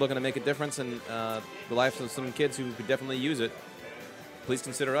if you're looking to make a difference in the lives of some kids who could definitely use it, please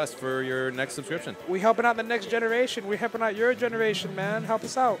consider us for your next subscription. We helping out the next generation. We're helping out your generation, man. Help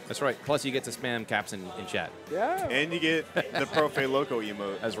us out. That's right. Plus, you get to spam caps in chat. Yeah. And you get the Profe Loco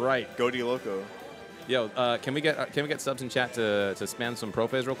emote. That's right. GoTE Loco. Yo, can we get subs in chat to spam some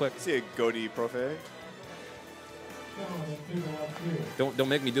profes real quick? See a GoTE Profe. Don't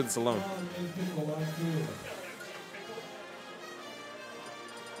make me do this alone.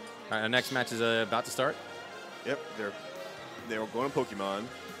 All right, our next match is about to start. Yep, they were going to Pokemon.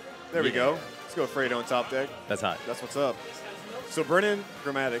 There we Yeah. go. Let's go Fredo on top deck. That's hot. That's what's up. So Brennan,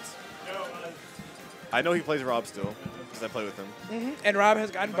 Grammatics. I know he plays Rob still, because I play with him. And Rob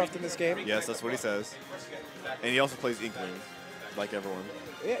has gotten buffed in this game. Yes, that's what he says. And he also plays Inkling, like everyone.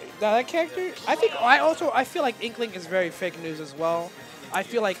 Yeah, now that character, I feel like Inkling is very fake news as well. I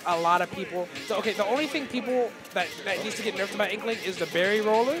feel like a lot of people. So, okay, the only thing people that needs to get nerfed about Inkling is the berry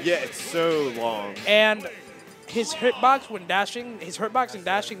roller Yeah, it's so long. and his hitbox when dashing. His hitbox and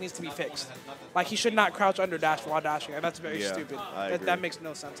dashing needs to be fixed. Like he should not crouch under dash while dashing. And that's very Yeah, stupid. I agree. That makes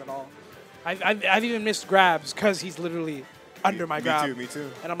no sense at all. I've even missed grabs because he's literally under my grab. Me too.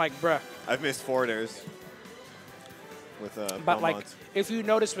 And I'm like, bruh. I've missed forward airs with But like, Belmont. if you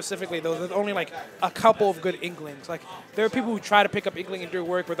notice specifically, though, there's only like a couple of good Inklings. Like, there are people who try to pick up Inkling and do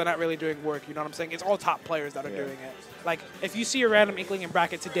work, but they're not really doing work. You know what I'm saying? It's all top players that are Yeah. doing it. Like, if you see a random Inkling in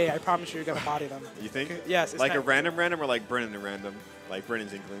bracket today, I promise you, you're gonna body them. You think? Yes, it's Like a not- random or like Brennan and random? Like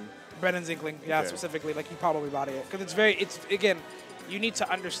Brennan's Inkling. Brennan's Inkling, yeah, Okay. specifically. Like, you probably bought it. Because it's again, you need to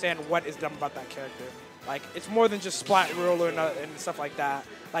understand what is dumb about that character. Like, it's more than just splat roller and stuff like that.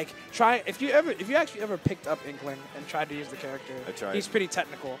 Like, if you actually ever picked up Inkling and tried to use the character, I tried. he's pretty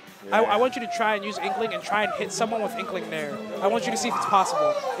technical. Yeah. I want you to try and use Inkling and try and hit someone with Inkling there. I want you to see if it's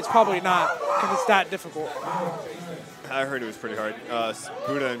possible. It's probably not, because it's that difficult. I heard it was pretty hard.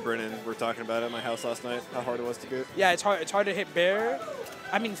 Buddha and Brennan were talking about it at my house last night, how hard it was to get. Yeah, it's hard. It's hard to hit Bear.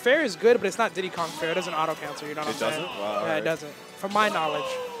 I mean, Fair is good, but it's not Diddy Kong Fair. It doesn't auto cancel. You know what I'm It saying? doesn't? Wow, Yeah, alright. it doesn't. From my knowledge.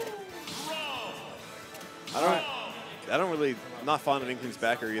 I don't really, I'm not fond of Inkling's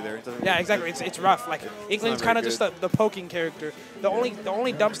backer either. It doesn't, Yeah, exactly. It's rough. Like, Inkling's very kind of just good. the poking character. The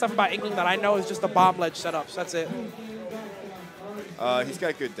only dumb stuff about Inkling that I know is just the bomb ledge setups. That's it. He's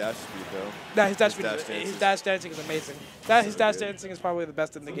got good dash speed though. Nah, his dash, dancing. dancing is amazing. His dash dancing is probably the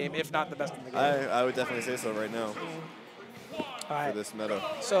best in the game, if not the best in the game. I would definitely say so right now All for right. this meta.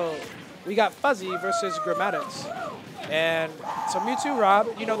 So we got Fuzzy versus Grammatics. And so Mewtwo, Rob,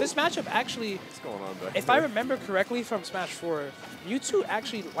 you know, this matchup actually, What's going on back if there? I remember correctly from Smash 4, Mewtwo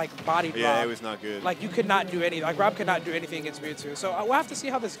actually, like, bodied Yeah, Rob. it was not good. Like, you could not do anything. Like, Rob could not do anything against Mewtwo. So we'll have to see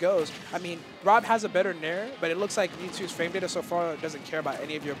how this goes. I mean, Rob has a better Nair, but it looks like Mewtwo's frame data so far doesn't care about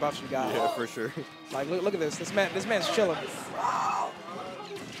any of your buffs you got. Yeah, for sure. Like, look at this. This man's chilling.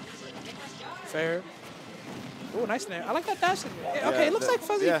 Fair. Ooh, nice Nair. I like that dash. Okay, it looks like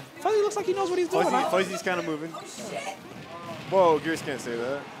Fuzzy. yeah. Fuzzy looks like he knows what he's doing. huh? Fuzzy's kind of moving. Whoa, Gears can't say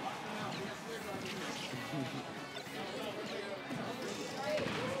that.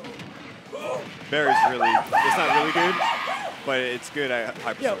 Bear is really, it's not really good, but it's good at Yo,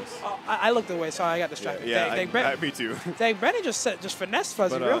 hyperspace. I looked away, so I got distracted. Dang, me too. dang, Brennan just finessed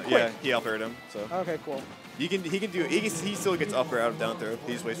Fuzzy But real quick. yeah, he up aired him. So Okay, cool. he still gets up air out of down throw.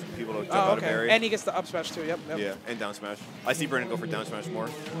 He just waits for people to jump Oh, out of okay. barrier. And he gets the up smash too. Yep. Yeah, and down smash. I see Brennan go for down smash more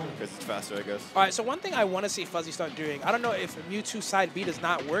because it's faster, I guess. All right, so one thing I want to see Fuzzy start doing, I don't know if Mewtwo side B does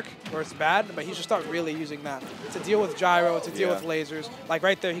not work or it's bad, but he should start really using that to deal with gyro, to deal Yeah. with lasers. Like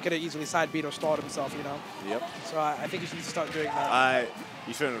right there, he could have easily side beat or stalled himself, you know? Yep. So I think he should start doing that.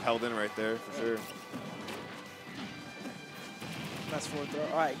 You shouldn't have held in right there for sure. That's forward throw.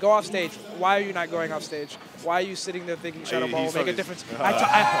 All right, go off stage. Why are you not going off stage? Why are you sitting there thinking Shadow Ball will he's make a probably- difference?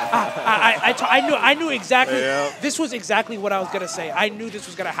 I knew exactly. Yeah. This was exactly what I was gonna say. I knew this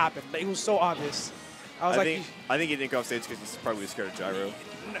was gonna happen. It was so obvious. I was I like, think he didn't go off stage because he's probably scared of gyro.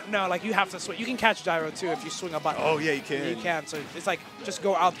 no, like you have to swing. You can catch gyro too if you swing a button. Oh yeah, you can. You can. So it's like just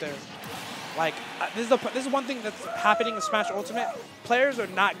go out there. Like this is one thing that's happening in Smash Ultimate. Players are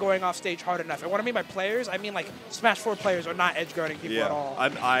not going off stage hard enough. And what I mean by players, I mean like Smash 4 players are not edge guarding people Yeah, at all.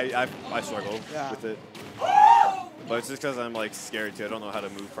 I struggle Yeah. with it. But it's just because I'm like scared too. I don't know how to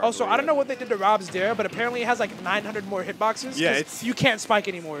move properly. Also, I don't know what they did to Rob's Dare, but apparently it has like 900 more hitboxes. Yeah, 'cause it's- you can't spike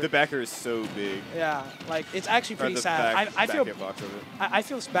anymore. The backer is so big. Yeah, like it's actually pretty the sad. back I feel hitbox of it. I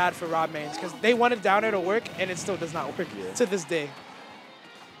feel bad for Rob mains because they wanted down air to work and it still does not work Yeah. to this day.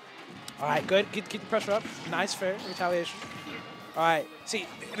 All right, good. Keep the pressure up. Nice, fair retaliation. All right. See,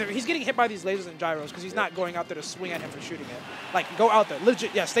 he's getting hit by these lasers and gyros because he's not going out there to swing at him for shooting it. Like, go out there.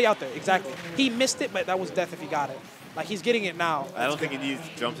 Legit. Yeah, stay out there. Exactly. He missed it, but that was death if he got it. Like, he's getting it now. I don't think he needs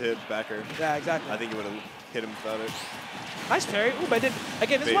jump to hit backer. Yeah, exactly. I think he would have hit him without it. Nice parry. Ooh, but then,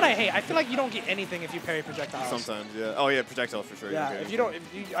 again, this is Bait. what I hate. I feel like you don't get anything if you parry projectiles. Sometimes, yeah. Oh yeah, projectiles for sure. Yeah, Okay. if you don't,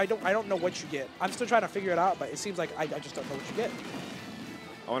 I don't know what you get. I'm still trying to figure it out, but it seems like I just don't know what you get.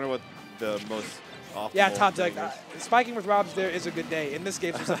 I wonder what the most optimal Yeah, top thing deck. is. Spiking with Rob's there is a good day in this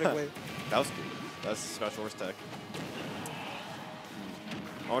game specifically. That was good. That's special force tech.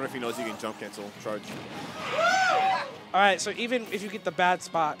 I wonder if he knows he can jump cancel charge. All right, so even if you get the bad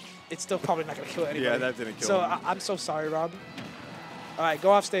spot, it's still probably not gonna kill anybody. Yeah, that didn't kill so him. I'm so sorry, Rob. All right,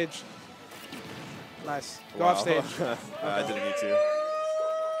 go off stage. Nice. Go off stage. I didn't need to.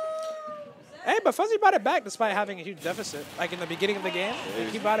 Hey, but Fuzzy brought it back despite having a huge deficit. Like in the beginning of the game,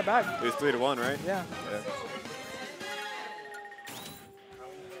 he brought it back. It was 3-1, right? Yeah.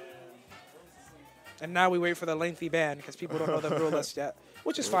 And now we wait for the lengthy ban because people don't know the rule list yet,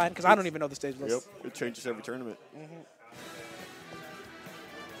 which is fine because I don't even know the stage list. Yep. It changes every tournament.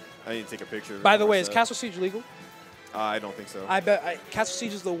 I need to take a picture. By the way, is That. Castle Siege legal? I don't think so. I bet Castle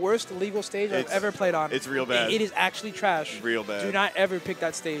Siege is the worst legal stage I've It's- ever played on. it's real bad. It is actually trash. Real bad. Do not ever pick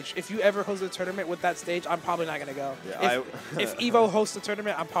that stage. If you ever host a tournament with that stage, I'm probably not going to go. Yeah, if Evo hosts a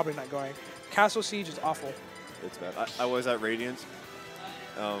tournament, I'm probably not going. Castle Siege is awful. It's bad. I was at Radiant,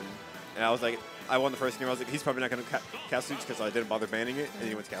 and I was like, I won the first game. I was like, he's probably not going to Castle Siege because I didn't bother banning it, and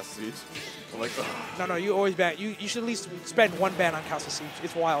he went to Castle Siege. I'm like, ugh. No, you always ban. You should at least spend one ban on Castle Siege.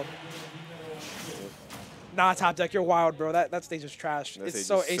 It's wild. Nah, Top Deck, you're wild, bro. That stage is trash. That It's stage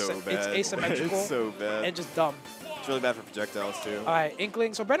so, is bad. it's asymmetrical It's so bad. and just dumb. It's really bad for projectiles, too. All right,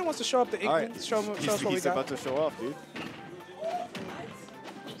 Inkling. So Brendan wants to show up the All Inkling. right. Show us what we He's got. about to show off, dude.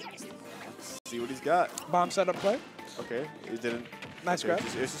 See what he's got. Bomb setup play. Okay, he didn't. Nice Okay,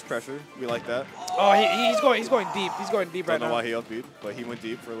 grab. it's just pressure. We like that. Oh, he's going deep. He's going deep Don't right know now. why he up beat, but he went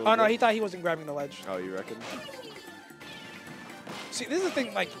deep for a little Oh bit. no, he thought he wasn't grabbing the ledge. Oh, you reckon? See, this is the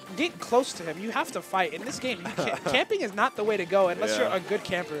thing. Like, get close to him. You have to fight in this game. You can't, camping is not the way to go unless Yeah. you're a good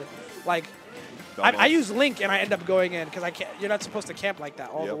camper. Like, I Almost. use Link and I end up going in because I can't. You're not supposed to camp like that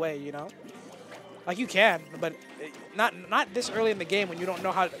all the Yep. way. You know. Like you can, but not this early in the game when you don't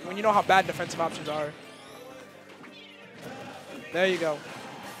know how bad defensive options are. There you go.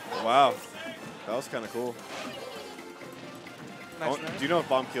 Wow, that was kind of cool. Nice, Oh, man. do you know if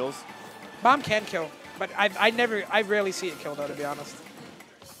bomb kills? Bomb can kill, but I rarely see it kill though, to be honest.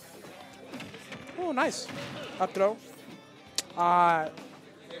 Oh, nice. Up throw. All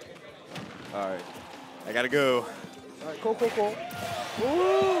right, I gotta go. All right, cool.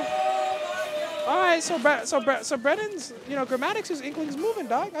 Ooh. All right, so Brennan's, Grammatics is Inkling's moving,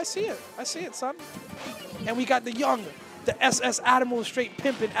 dog. I see it, son. And we got the SS Admiral straight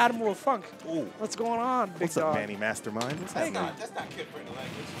pimping Admiral Funk. Ooh. What's going on, big What's dog? up, Manny Mastermind? What's happening? That's not kid-friendly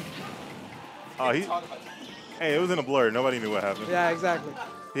language. Oh, hey, it was in a blur. Nobody knew what happened. Yeah, exactly.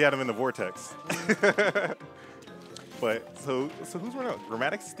 He had him in the vortex. But so who's running out?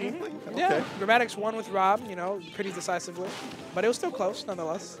 Grammatics team? Yeah, Okay. Grammatics won with Rob, pretty decisively, but it was still close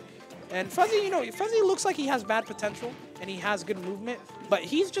nonetheless. And Fuzzy, Fuzzy looks like he has bad potential and he has good movement, but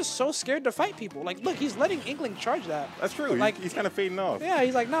he's just so scared to fight people. Like, look, he's letting Inkling charge that. That's true. Like, He's kind of fading off. yeah,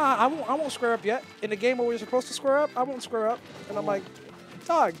 he's like, nah, I won't square up yet. In the game where we're supposed to square up, I won't square up. And I'm like,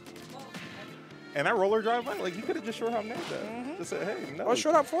 dog. And that roller drive, like you could have just short hop nailed that. Just said, hey, no. Or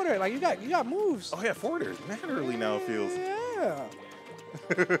short up forward. Like, you got moves. Oh yeah, forwarders. Naturally now it feels. Yeah.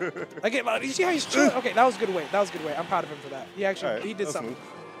 Like, you see how he's chilling? Okay, that was good weight. I'm proud of him for that. He actually, All right, he did that's something. smooth.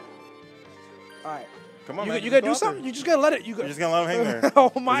 All right. Come on, You, man. you just gotta go do out there. something? You just gotta let it. You're just gonna let him hang there.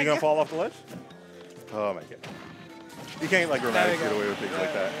 Oh, Is my he gonna God. fall off the ledge? Oh my god. You can't like Grammatics There get we go. away with things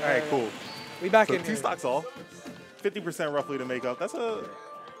like that. Yeah, All right, yeah. cool. We back So in two here. stocks all. 50% roughly to make up. Does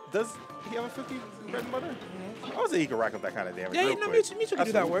he have a 50 bread and butter? I would say he could rack up that kind of damage. Yeah, real you know, quick. Mewtwo can do that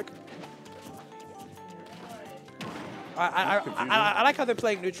Absolutely. work. I like how they're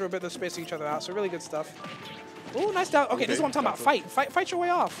playing neutral, but they're spacing each other out. So really good stuff. Ooh, nice down. Okay, this is what I'm talking about. Fight your way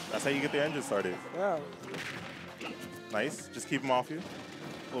off. That's how you get the engine started. Yeah. Nice. Just keep him off you.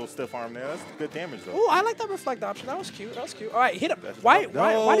 A little stiff arm there. That's good damage though. Ooh, I like that reflect option. That was cute. All right, hit him. That's Why dope. did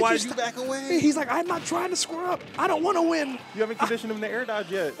Why you did you back away? He's like, I'm not trying to square up. I don't want to win. You haven't conditioned him to air dodge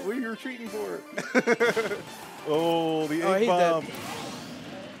yet. What are you retreating for? Oh, the Oh, ink he's bomb. dead.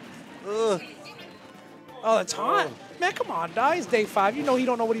 Ugh. Oh, the taunt. Man, come on, dog. It's day 5. You know he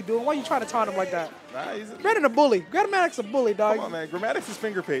don't know what he's doing. Why are you trying to taunt him like that? Nah, he's Brandon a bully. Grammatic's a bully, dog. come on, man. Grammatics is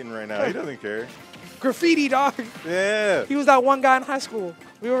finger painting right now. He doesn't care. Graffiti, dog. Yeah. He was that one guy in high school.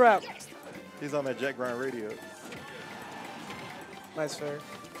 We were rap. He's on that Jet Grind radio. Nice fair.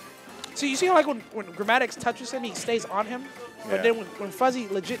 So you see how like when Grammatics touches him, he stays on him? But Yeah. then when Fuzzy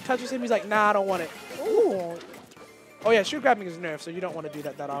legit touches him, he's like, nah, I don't want it. Ooh. Oh yeah, shoot grabbing is nerfed, so you don't want to do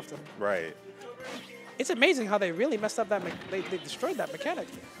that often. Right. It's amazing how they really messed up that, they destroyed that mechanic.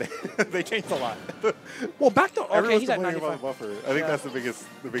 They changed a lot. Well, back to, okay, Everyone's he's at complaining about 95. the buffer. I think Yeah. that's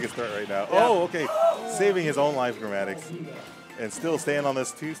the biggest threat right now. Yeah. Oh, okay. Saving his own life, Grammatics. And still staying on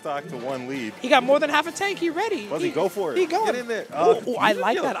this 2-stock to 1 lead. He got more than half a tank. He ready. Fuzzy, go for it. He going. Get in there. Ooh, I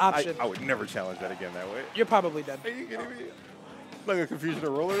like that option. I would never challenge that again that way. You're probably dead. Are you kidding me? Like a confusion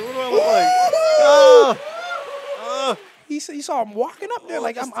of roller? What do I look like? Oh! You saw him walking up there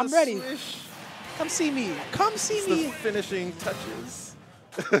like, Just I'm the ready. swish. Come see me. Come see Just the me. finishing touches.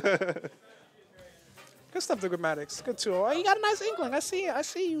 Good stuff, the Grammatics. Good tool. Oh, you got a nice inkling. I see it. I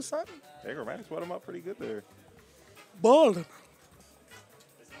see you, son. Hey, Grammatics wet him up pretty good there. Bald.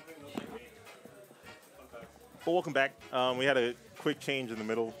 Well, welcome back. We had a quick change in the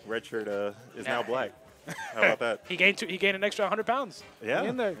middle. Red shirt is now black. How about that? He gained an extra 100 pounds. Yeah.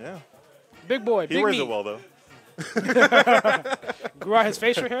 In there. Yeah. Big boy. He Big wears meat. it well, though. Grew out his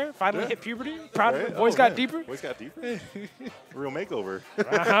facial hair. Finally hit puberty. Proud of Right? it. Voice Oh, got man. deeper. Voice got deeper. Real makeover.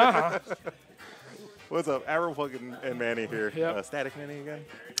 Uh-huh. What's up? Arrow fucking and Manny here. Yep. Static Manny again?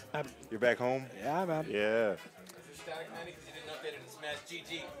 Um, You're back home? Yeah, man. Yeah. Static Manny because you didn't update it to Smash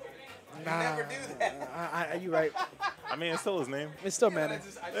GG. Nah. Never do that. You right. I mean, it's still his name. It's still Manny. I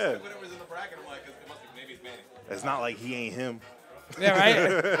just Yeah. whatever's in the bracket, I'm like, it must be, maybe it's Manny. It's not like he ain't him. Yeah,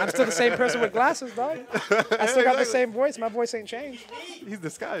 right? I'm still the same person with glasses, dog. I still got the same voice. My voice ain't changed. He's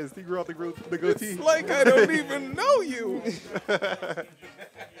disguised. He grew out the goatee. Like I don't even know you.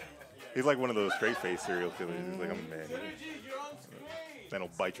 He's like one of those straight face serial killers. He's like, I'm a man. They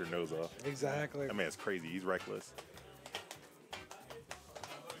don't bite your nose off. Exactly. That man's crazy. He's reckless.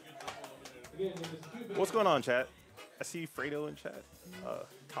 What's going on, chat? I see Fredo in chat.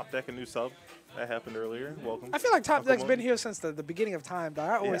 Top Deck, a new sub. That happened earlier. Welcome. I feel like Top Uncle Deck's Mo. been here since the beginning of time, dog.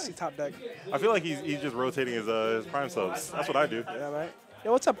 I always Yeah. see Top Deck. I feel like he's just rotating his prime subs. That's what I do. Yeah, right?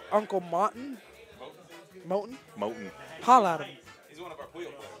 Yo, what's up, Uncle Martin? Moten? Moten. Holla at him. He's one of our Puyo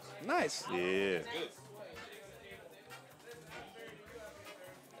players. Nice. Yeah.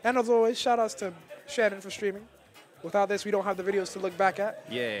 And as always, shout outs to Shannon for streaming. Without this, we don't have the videos to look back at.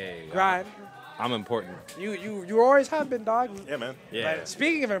 Yay. Grind. I'm important. You always have been, dog. Yeah, man. Yeah. But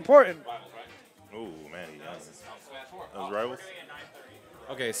speaking of important, Ooh, man. Those rivals?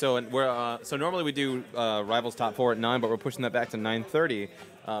 Okay, so we're so normally we do Rivals Top 4 at 9, but we're pushing that back to 9:30.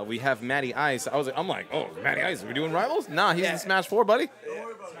 We have Matty Ice. I'm like, oh, Matty Ice, are we doing Rivals? Nah, he's Yeah. in Smash 4, buddy.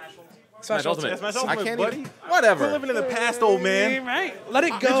 Smash Ultimate. Yeah, Smash I Ultimate, can't buddy. even. Whatever. We're living in the past, old man. Right? Let it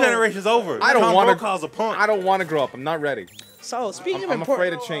Your go. generation's over. I don't Tom want Brokaw's a punk. I don't want to grow up. I'm not ready. So speaking of I'm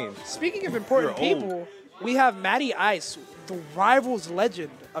afraid important, of change. speaking of important You're old. people, we have Matty Ice, the Rivals legend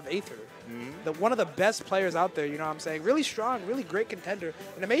of Aether. One of the best players out there, you know what I'm saying? Really strong, really great contender,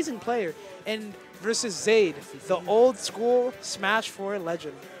 an amazing player. And versus Zayd, the old school Smash 4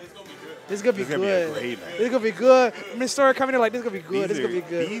 legend. This is going to be This is gonna be a good. great match. This is going to be good. Miss Story coming in like, this is going to be good. This is going to be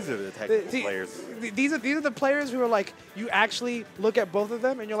good. These are the technical players. These are the players who are like, you actually look at both of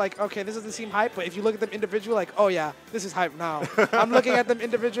them and you're like, okay, this doesn't seem hype, but if you look at them individually, like, oh yeah, this is hype now. I'm looking at them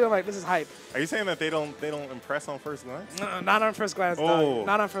individually, I'm like, this is hype. Are you saying that they don't impress on first glance? Not on first glance, Oh. dog.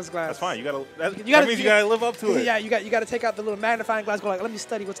 Not on first glance. That's fine. You gotta. That gotta- means you gotta live up to it. Yeah, you got to take out the little magnifying glass. Go like, let me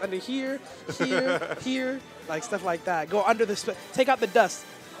study what's under here, here, like stuff like that. Go under the, take out the dust,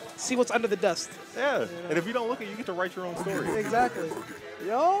 see what's under the dust. Yeah. And if you don't look at it, you get to write your own story. Exactly.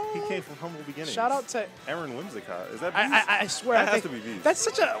 Yo. He came from humble beginnings. Shout out to. Aaron Whimsicott. Is that? I swear. That I has think to be Beast. That's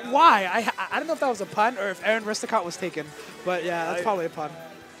such a why. I don't know if that was a pun or if Aaron Risticott was taken, but yeah, that's probably a pun.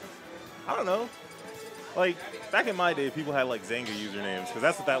 I don't know. Like back in my day, people had like Zanga usernames because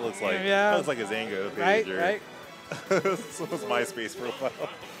that's what that looks like. Yeah. That looks like a Zanga Right. page. or- Right. So it's MySpace profile.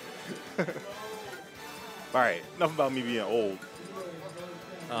 All right. Enough about me being old.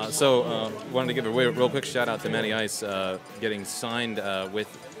 Wanted to give a real quick shout out to Matty Ice getting signed with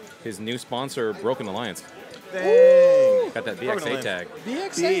his new sponsor, Broken Alliance. Dang. Got that Broken BXA Alliance. tag.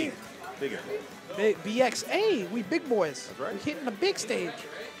 BXA. Big. BXA. We big boys. That's right. We hitting the big stage.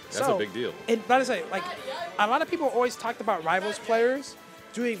 That's a big deal. And like I say, like a lot of people always talked about Rivals players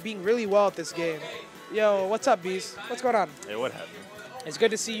being really well at this game. Yo, what's up, Beast? What's going on? Hey, what happened? It's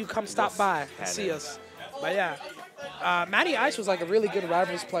good to see you come stop by and see us. But yeah, Matty Ice was like a really good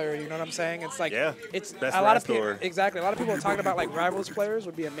Rivals player. You know what I'm saying? It's like Yeah. it's Best a lot of people. Rastor. Exactly, a lot of people are talking about like Rivals players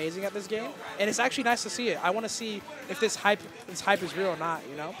would be amazing at this game, and it's actually nice to see it. I want to see if this hype is real or not.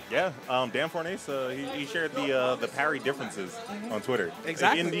 You know? Yeah, Dan Fornace, he shared the parry differences on Twitter.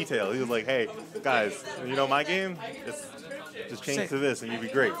 Exactly. In detail. He was like, hey, guys, you know my game? Just change to this and you'll be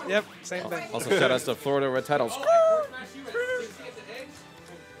great. Yep, same thing. Also, shout outs to Florida Red Titles.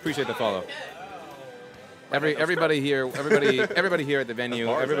 Appreciate the follow. Everybody here at the venue,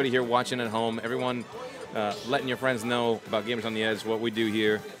 bars, everybody here watching at home, everyone letting your friends know about Gamers on the Edge, what we do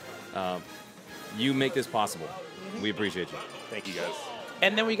here. You make this possible. We appreciate you. Thank you, guys.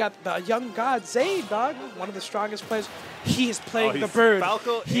 And then we got the young god Zayd, dog, one of the strongest players. He is playing the he's bird.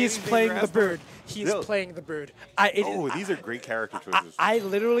 Falco He is and playing the Rasper. bird. He is Yo. playing the bird. These are great character choices. I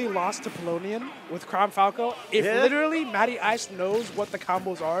literally lost to Polonian with Crown Falco. If Yeah? literally Matty Ice knows what the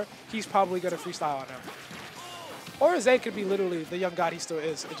combos are, he's probably going to freestyle on him. Or Zayd could be literally the young god he still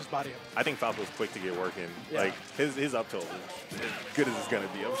is and just body him. I think Falco's quick to get working. Yeah. Like, his up tilt is as good as it's going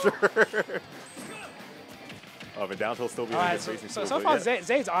to be, I'm sure. But down tilt still be All on right, his so facing so still, far but yeah.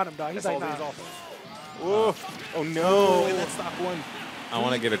 Zayd's on him, dog. He's That's like, all nah. Zayd's off. Oh no! And that stock one. I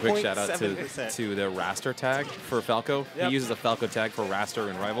want to give a quick shout out 0.7%. to the Raster tag for Falco. Yep. He uses a Falco tag for Raster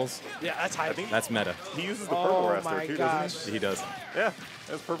and Rivals. Yeah, that's hype. That's meta. He uses the purple Oh raster my too, gosh. doesn't He does. he? Yeah,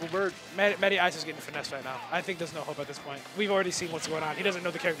 that's purple bird. Matty Ice is getting finessed right now. I think there's no hope at this point. We've already seen what's going on. He doesn't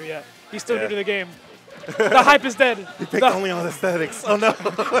know the character yet. He's still Yeah. new to the game. The hype is dead. Picked only on aesthetics. Oh no!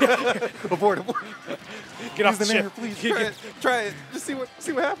 Abort. Get off the Use the ship. air, please. Try it. Just see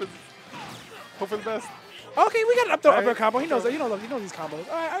what happens. Hope for the best. Okay, we got an up throw All upper right. combo. He knows that. He knows these combos.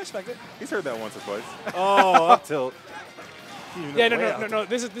 All right, I respect it. He's heard that once or twice. Oh, up tilt. Yeah, no.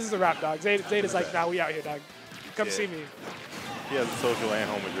 This is a rap, dog. Zayd is like, nah, we out here, dog. Come Yeah. see me. He has a social and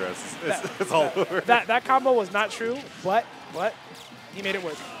home address. It's all over. That combo was not true, but he made it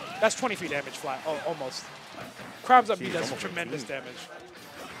work. That's 23 damage flat, almost. Crabs up B Jeez, does almost tremendous 15. damage.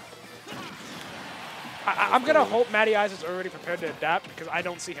 I'm going to hope Matty Ice is already prepared to adapt because I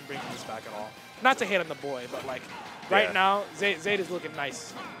don't see him bringing this back at all. Not to hate on the boy, but like right Yeah. now, Zayd is looking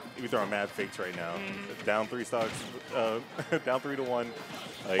nice. He be throwing mad fakes right now. Down 3 stocks, down 3 to 1.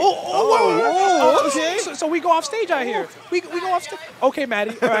 Like, Okay. So we go off stage out here. We go off stage. Okay,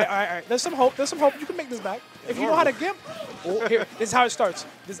 Matty. All right. There's some hope. You can make this back. If you know how to gimp. Oh, here. This is how it starts.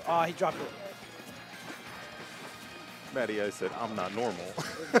 He dropped it. Matty, I said, I'm not normal.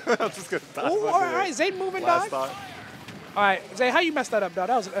 I'm just going to die. Oh, all right. Zayd moving, Last dog. stock. All right, Zayd, how you messed that up, dog?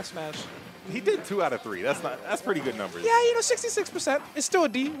 That was an F smash. He did 2 out of 3. That's pretty good numbers. Yeah, 66%. It's still a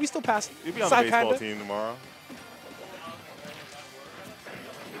D. We still pass it. He'll be on the baseball team tomorrow.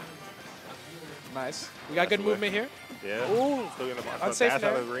 Nice. We got good movement here. Yeah. Ooh. Still getting a Unsafe dash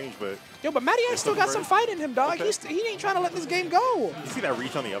out there. of range, but Yo, but Matty Ice still got some fight in him, dog. Okay. He ain't trying to let this game go. you see that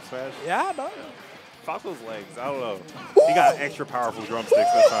reach on the up smash? Yeah, dog. Falco's legs, I don't know. He got extra powerful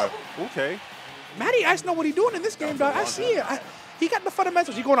drumsticks this time. Okay. Matty Ice know what he doing in this game, dog. I see it. He got the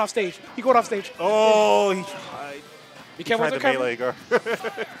fundamentals. He going off stage. Oh, he tried. Be careful Tried with the the cover. melee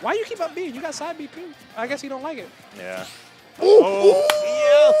guard. Why you keep up B? You got side B too. I guess he don't like it. Yeah. Ooh.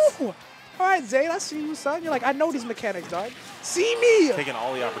 All right, Zayd, I see you, son. You're like, I know these mechanics, dog. See me. Taking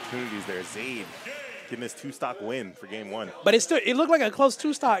all the opportunities there. Zayd getting this 2-stock win for game 1. But it looked like a close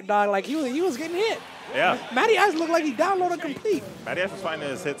 2-stock, dog. Like he was getting hit. Yeah. Matty Ice looked like he downloaded complete. Matty Ice was finding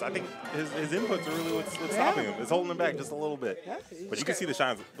his hits. I think his inputs are really what's stopping him. It's holding him back just a little bit. Yeah. But you can see the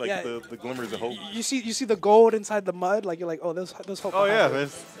shines, like Yeah. the glimmers of hope. You see the gold inside the mud. Like you're like, oh, there's hope. Oh, behind yeah. it.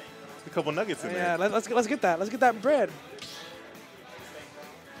 There's a couple nuggets in Yeah, there. let's get that. Let's get that bread.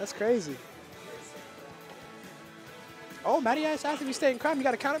 That's crazy. Oh, Matty Ice asked if you stay in crime. You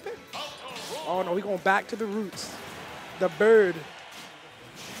got a counter pick? Oh, no, we going back to the roots. The bird.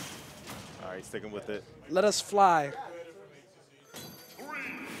 All right, sticking with it. Let us fly.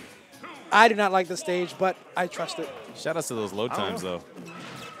 I do not like the stage, but I trust it. Shout outs to those load times, though.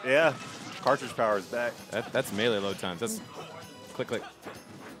 Yeah. Cartridge power is back. That's melee load times. That's click, click.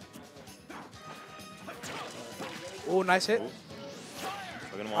 Oh, nice hit.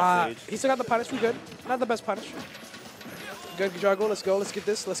 Looking him off stage. He still got the punish. We good. Not the best punish. Good juggle. Let's go. Let's get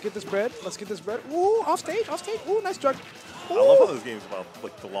this. Let's get this bread. Let's get this bread. Ooh, off stage. Ooh, nice juggle. I love how this game's about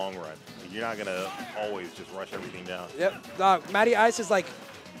like the long run. You're not gonna always just rush everything down. Yep. Dog, Matty Ice is like,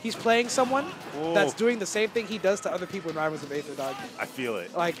 he's playing someone Whoa. that's doing the same thing he does to other people in Rivals of Aether, dog. I feel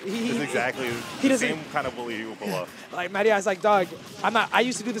it. Like It's exactly he the doesn't- same kind of bully he will pull up. Like Matty Ice, like, dog, I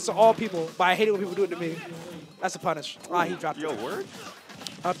used to do this to all people, but I hate it when people do it to me. That's a punish. He dropped Yo, it. word?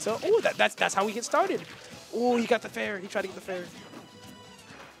 Up till, ooh, that's how we get started. Ooh, he got the fair. He tried to get the fair.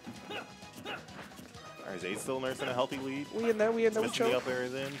 All right, Zayd still nursing a healthy lead. We in there. We Missing the chill. up air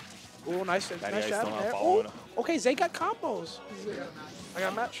is in. Ooh, nice Matty nice Ice shot still not there. following Ooh, him. okay, Zay got combos. I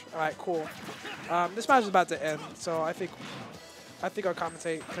got a match. All right, cool. This match is about to end, so I think I'll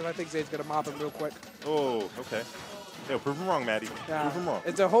commentate because I think Zayd's gonna mob him real quick. Oh, okay. Yo, prove him wrong, Matty. Yeah. Prove him wrong.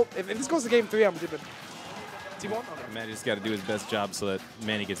 It's a hope. If this goes to game 3, I'm dipping. Team 1? Okay. Manny just got to do his best job so that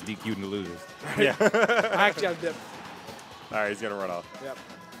Manny gets DQ'd and loses. Yeah. I actually have dip. All right, he's gonna run off. Yep.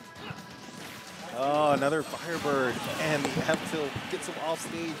 Oh, another Firebird, and we have to get some off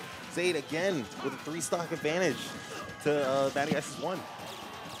stage. Zayd again with a 3-stock advantage to Matty Ice's 1.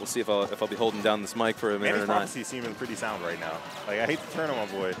 We'll see if I'll be holding down this mic for a minute Manny's or not. prophecy seeming pretty sound right now. Like, I hate to turn on my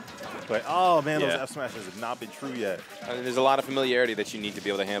boy, but oh man, those Yeah. F smashes have not been true yet. I mean, there's a lot of familiarity that you need to be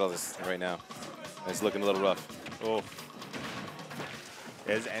able to handle this right now. It's looking a little rough. Oh.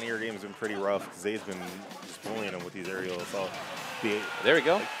 Yeah, his anti-air game has been pretty rough. Zayd's been just bullying him with these aerials. So, There we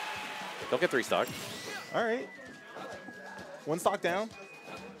go. Don't get 3-stock. all right. 1 stock down.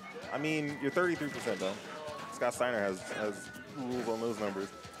 I mean, you're 33% done. Scott Steiner has rules on those numbers.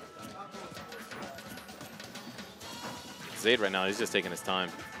 Zayd right now, he's just taking his time.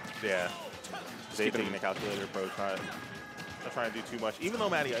 Yeah. Zayd taking a calculator approach, not trying to do too much. Even though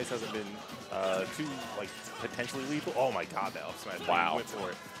Matty Ice hasn't been too, like, potentially lethal. Oh my god, that up smash. Wow. He went for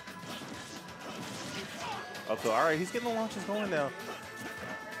it. Okay, all right, he's getting the launches going now.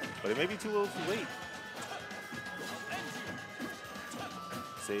 But it may be too little too late.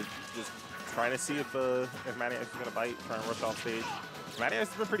 Zayd just trying to see if Matty Ice is going to bite, try and rush off stage. Matty Ice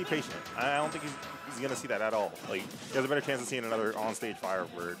has been pretty patient. I don't think he's going to see that at all. Like, he has a better chance of seeing another on-stage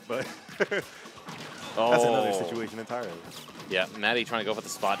Firebird, but that's another situation entirely. Yeah, Matty trying to go for the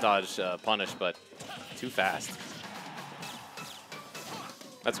spot dodge punish, but too fast.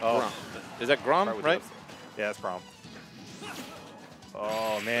 That's Grom. Is that Grom, Right with right? the- Yeah, that's Prom.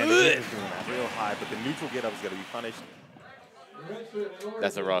 man, the game is doing that real high, but the neutral get up is going to be punished.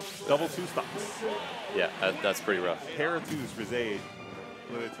 That's a rough. Double two stocks. Yeah, that's pretty rough. Pair of twos for Zayd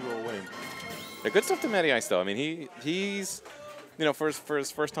with a 2-0 win. The good stuff to Matty Ice, though. I mean, he's, you know, for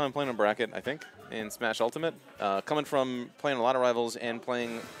his first time playing a bracket, I think, in Smash Ultimate, coming from playing a lot of rivals and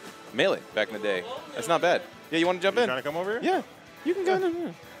playing Melee back in the day. That's not bad. Yeah, you want to jump in? Trying to come over here? Yeah, you can go in. I mean,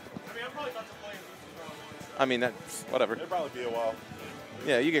 I'm probably about to play in I mean, that's whatever. It'll probably be a while.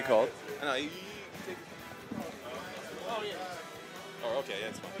 Yeah, you get called. No, you take. Oh, yeah. Oh, okay, yeah,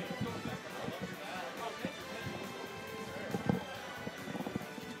 it's fine.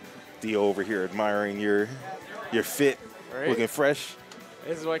 Dio over here admiring your fit, Right. looking fresh.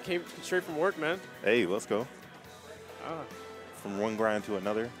 This is why I came straight from work, man. Hey, let's go. Ah, From one grind to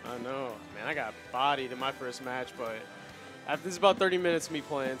another. I know. Man, I got bodied in my first match, but this is about 30 minutes of me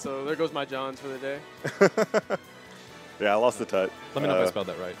playing, so there goes my Johns for the day. Yeah, I lost the tut. Let me know if I spelled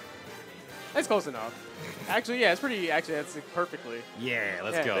that right. That's close enough. Actually, yeah, it's pretty, actually, that's perfectly. Yeah,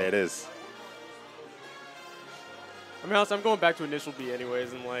 let's Yeah. go. There it is. I mean, honestly, I'm going back to initial B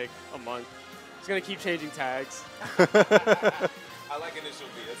anyways in like a month. Just going to keep changing tags. I like initial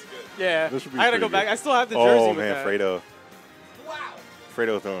B. That's good. Yeah, This should be I got to pretty go back. good. I still have the jersey Oh, with man, that. Fredo. Wow.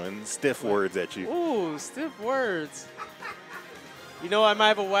 Fredo throwing stiff words at you. Ooh, stiff words. You know, I might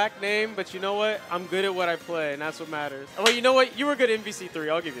have a whack name, but you know what? I'm good at what I play, and that's what matters. Oh, well, you know what? You were good at MVC3.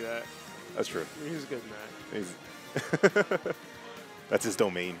 I'll give you that. That's true. He was good in that. He's That's his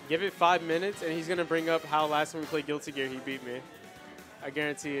domain. Give it 5 minutes, and he's going to bring up how last time we played Guilty Gear, he beat me. I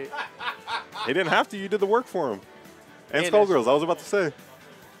guarantee it. He didn't have to. You did the work for him. And And Skullgirls, I was about to say.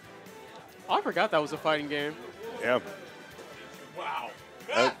 Oh, I forgot that was a fighting game. Yeah. Wow.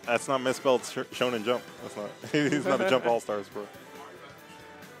 That's not misspelled Shonen Jump. That's not. He's not a Jump All-Stars, bro.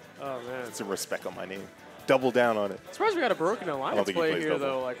 Oh, man. Put some respect on my name. Double down on it. Surprised we got a broken alliance think he play plays here, double.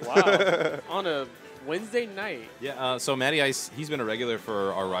 though. Like, wow. On a Wednesday night. Yeah, so Matty Ice, he's been a regular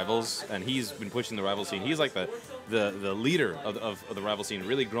for our rivals, and he's been pushing the rival scene. He's like the leader of the rival scene,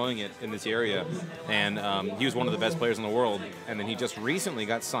 really growing it in this area. And he was one of the best players in the world, and then he just recently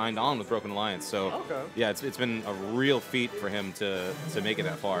got signed on with Broken Alliance. So Okay. yeah, it's been a real feat for him to make it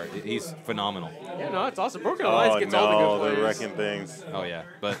that far. He's phenomenal. Yeah, no, it's awesome. Broken Alliance gets all the good they're players. wrecking things. Oh yeah,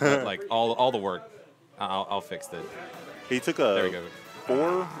 but like all the work, I'll fix it. He took There we go.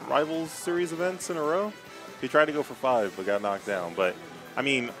 4 Rivals Series events in a row. He tried to go for 5, but got knocked down. But, I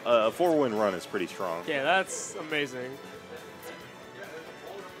mean, a 4-win run is pretty strong. Yeah, that's amazing.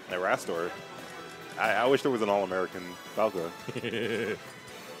 At Rastor, I wish there was an All-American Falco.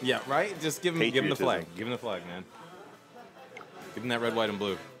 Yeah, right. Just give him the Patriotism. flag. Give him the flag, man. Give him that red, white, and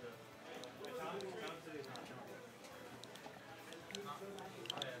blue.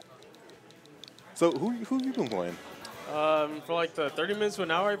 So, who have you been playing? For like the 30 minutes to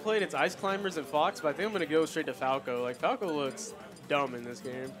an hour I played, it's Ice Climbers and Fox, but I think I'm going to go straight to Falco. Like, Falco looks dumb in this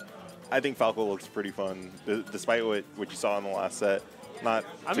game. I think Falco looks pretty fun, despite what you saw in the last set. Not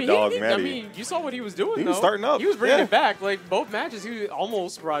I to mean, dog I Matty. mean, you saw what he was doing, He though. was starting up, He was bringing yeah. it back. Like, both matches, he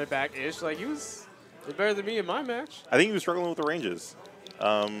almost brought it back-ish. Like, he was better than me in my match. I think he was struggling with the ranges.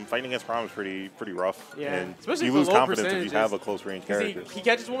 Fighting against Prom is pretty rough. Yeah, and especially you for lose low confidence if you percentages. have a close range 'Cause character. he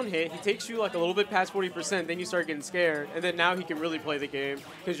catches one hit, he takes you like a little bit past 40%, then you start getting scared, and then now he can really play the game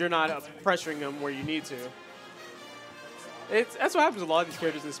because you're not pressuring him where you need to. That's what happens with a lot of these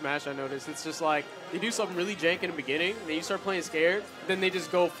characters in Smash, I noticed. It's just like, they do something really jank in the beginning, and then you start playing scared, then they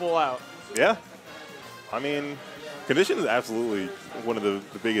just go full out. Yeah. I mean, condition is absolutely one of the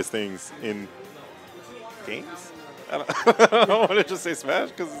biggest things in games. I don't want to just say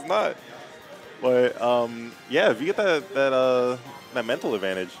Smash because it's not. But, yeah, if you get that mental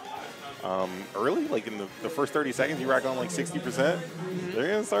advantage early, like in the first 30 seconds, you rack on like 60%, they're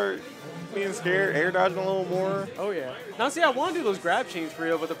going to start being scared, air dodging a little more. Oh, yeah. Now, see, I want to do those grab chains for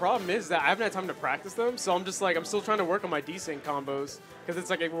real, but the problem is that I haven't had time to practice them, so I'm just like, I'm still trying to work on my desync combos, because it's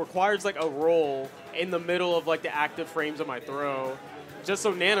like, it requires like a roll in the middle of like the active frames of my throw, just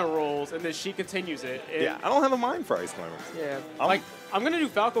so Nana rolls, and then she continues it. And Yeah, I don't have a mind for Ice Climbers. yeah. I'm- I'm going to do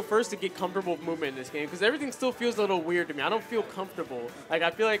Falco first to get comfortable with movement in this game, because everything still feels a little weird to me. I don't feel comfortable. Like,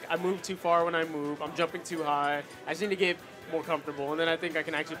 I feel like I move too far when I move. I'm jumping too high. I just need to get more comfortable, and then I think I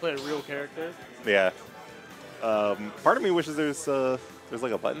can actually play a real character. Yeah. Part of me wishes there's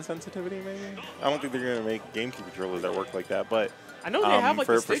like a button sensitivity, maybe. I don't think they're gonna make GameCube controllers that work like that, but I know they have, like,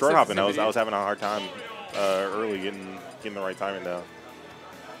 for the stick short hopping, I was sensitivity. having a hard time early getting the right timing down.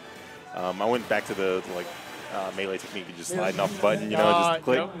 I went back to the melee technique of just sliding off the button, just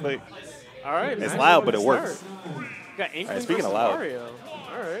click, nope. click. All right, It's nice loud, one but to it works. start. You got Inkling speaking versus of loud. Mario.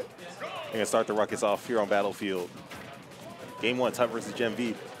 All right. I'm gonna start the ruckus off here on Battlefield. Game 1, Tut versus Gen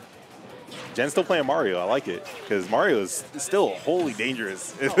V. Jen's still playing Mario. I like it because Mario is still wholly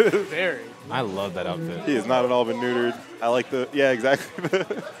dangerous. Oh, very. I love that outfit. He has not at all been neutered. I like the, yeah, exactly.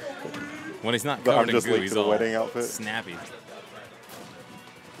 When he's not The I'm covered in just goo, late he's to the all wedding outfit. snappy.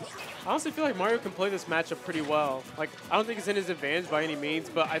 I honestly feel like Mario can play this matchup pretty well. Like, I don't think it's in his advantage by any means,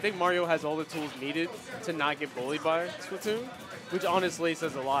 but I think Mario has all the tools needed to not get bullied by Splatoon, which honestly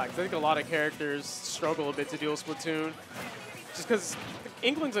says a lot. 'Cause I think a lot of characters struggle a bit to deal with Splatoon just because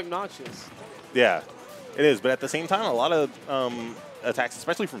Inkling's obnoxious. Yeah, it is. But at the same time, a lot of attacks,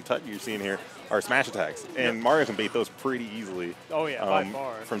 especially from Tut you're seeing here, are smash attacks. And Mario can bait those pretty easily. Oh, yeah, by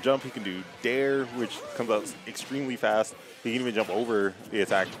far. From jump, he can do dare, which comes out extremely fast. He can even jump over the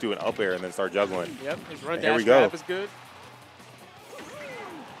attack, do an up air, and then start juggling. Yep, his run And here we dash go. grab is good.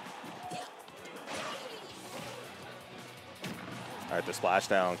 All right, the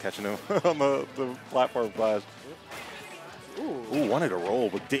splashdown, catching him on the platform flash. Ooh, wanted to roll,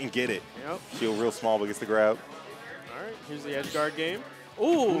 but didn't get it. Yep. Shield real small, but gets the grab. All right, here's the edge guard game.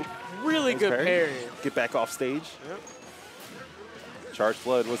 Ooh, really Nice good parry. Get back off stage. Yep. Charge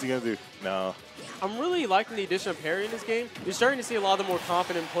flood. What's he gonna do? No. I'm really liking the addition of parry in this game. You're starting to see a lot of the more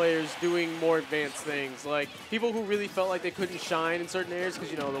confident players doing more advanced things. Like, people who really felt like they couldn't shine in certain areas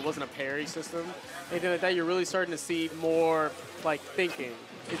because, you know, there wasn't a parry system. Anything like that, you're really starting to see more, like, thinking.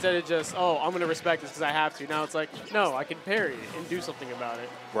 Instead of just, oh, I'm going to respect this because I have to. Now it's like, no, I can parry and do something about it.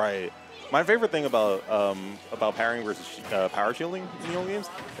 Right. My favorite thing about parrying versus power shielding in the old games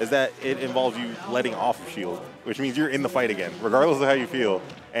is that it involves you letting off of shield, which means you're in the fight again, regardless of how you feel.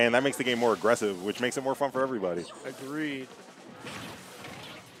 And that makes the game more aggressive, which makes it more fun for everybody. Agreed.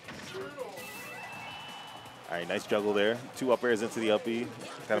 All right, nice juggle there. 2 up airs into the up B.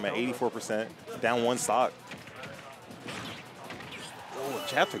 Got him at 84%. Down 1 stock. Oh,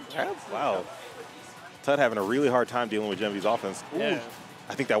 jab to grab? Wow. Tut having a really hard time dealing with Gen V's offense. Ooh. Yeah.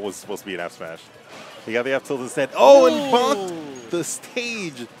 I think that was supposed to be an F smash. He got the F tilde instead. Oh, and Ooh. bumped the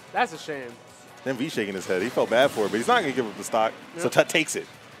stage. That's a shame. Then V shaking his head. He felt bad for it, but he's not going to give up the stock. So Yep. Tut takes it.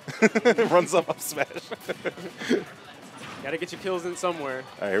 Runs up smash. Got to get your kills in somewhere.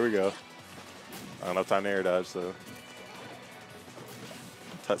 All right, here we go. Not enough time to air dodge, so.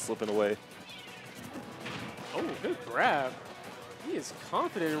 Tut slipping away. Oh, good grab. He is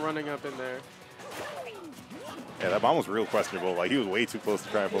confident in running up in there. Yeah, that bomb was real questionable. Like, he was way too close to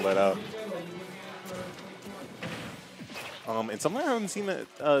try and pull that out. And something I haven't seen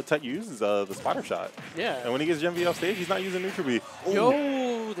that Tut use is the spotter shot. Yeah. And when he gets Gen V off stage, he's not using neutral B. Ooh,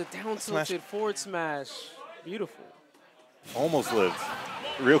 Yo, the down Smash. tilted forward smash. Beautiful. almost lived.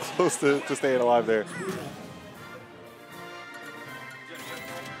 Real close to staying alive there.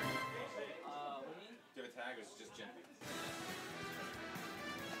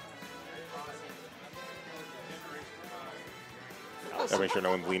 Gotta make sure no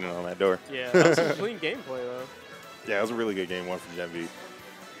one's leaning on that door. Yeah, that was some clean gameplay, though. Yeah, it was a really good game one from Gen V.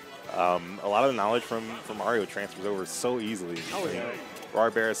 A lot of the knowledge from Mario transfers over so easily. Oh, yeah. Raw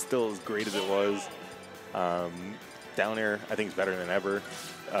Bear is still as great as it was. Down air, I think, is better than ever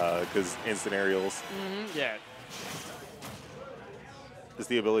because instant aerials. Yeah. Just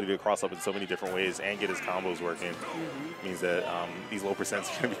the ability to cross up in so many different ways and get his combos working means that these low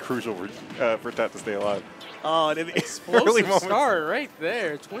percents are going to be crucial for Tut to stay alive. Oh, and early Explosive moments. start right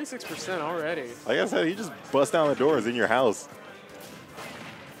there. 26% already. Like I said, he just busts down the doors in your house.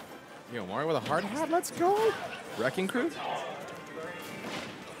 Yo, Mario with a hard hat. Let's go. Wrecking Crew.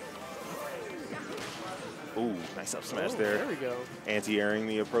 Ooh, nice up smash Oh, there. There we go. Anti-airing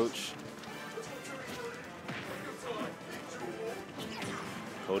the approach.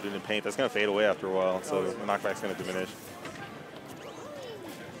 Coated in paint. That's going to fade away after a while, so the knockback's going to diminish.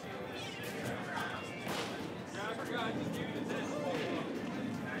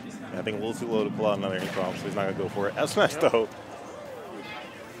 I think a little too low to pull out another hit bomb, so he's not going to go for it. F smash, though.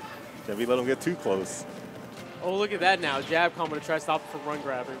 Gen V let him get too close. Oh, look at that now. Jab combo to try to stop it from run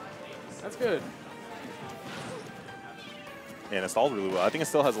grabbing. That's good. And it stalled really well. I think it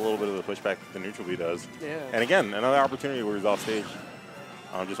still has a little bit of the pushback that the neutral B does. Yeah. And again, another opportunity where he's off stage.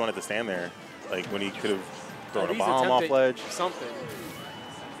 Just wanted to stand there. Like when he could have thrown a He's bomb off attempting ledge. Something.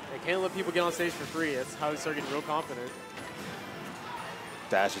 They can't let people get on stage for free. That's how they start getting real confident.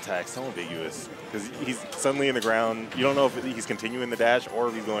 Dash attack, so ambiguous. Because he's suddenly in the ground. You don't know if he's continuing the dash or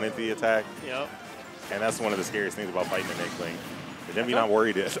if he's going into the attack. Yep. And that's one of the scariest things about fighting an Inkling. But Gen V not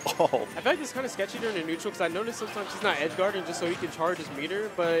worried at all. I feel like it's kind of sketchy during the neutral because I noticed sometimes he's not edge guarding just so he can charge his meter,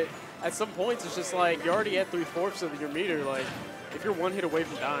 but at some points it's just like you're already at 3/4 of your meter. Like if you're one hit away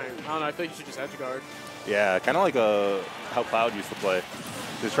from dying, I don't know. I feel like you should just edge guard. Yeah, kind of like how Cloud used to play.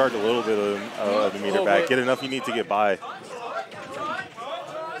 Just charge a little bit of the meter little back. bit. Get enough you need to get by.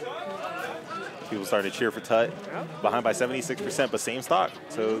 People starting to cheer for Tut. Behind by 76%, but same stock.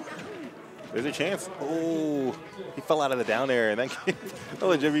 So there's a chance. Oh, he fell out of the down air, and then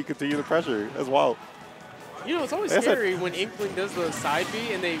let Jimmy continue the pressure. That's wild. You know, it's always That's scary when Inkling does the side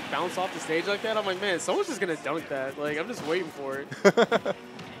B and they bounce off the stage like that. I'm like, man, someone's just going to dunk that. Like, I'm just waiting for it.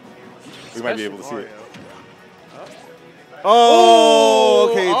 We might be able to see it. Mario. Oh,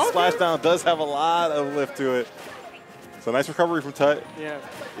 okay. okay. Splashdown does have a lot of lift to it. So nice recovery from Tut. Yeah.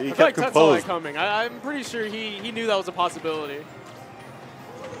 He I feel kept like Tut saw that composed. coming. I'm pretty sure he knew that was a possibility.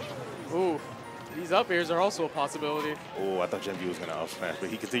 Ooh. These up airs are also a possibility. Oh, I thought Gen V was going to up smash, but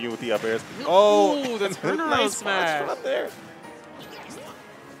he continued with the up airs. Oh, Ooh, the turnaround nice smash. up there.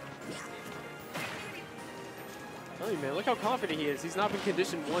 Tell you, man, look how confident he is. He's not been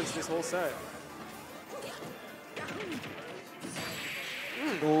conditioned once this whole set.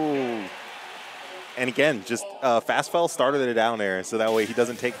 Ooh. And again, just fast fell started it down there, so that way he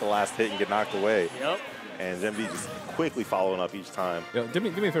doesn't take the last hit and get knocked away. Yep. And Gen V just quickly following up each time. Yo, do me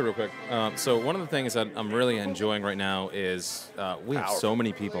a favor real quick. So one of the things that I'm really enjoying right now is we have so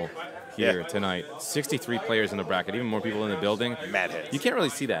many people here tonight. 63 players in the bracket, even more people in the building. Mad hits. You can't really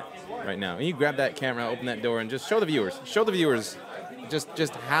see that right now. And you grab that camera, open that door, and just show the viewers. Show the viewers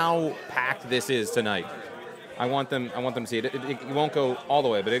just how packed this is tonight. I want them to see it. It won't go all the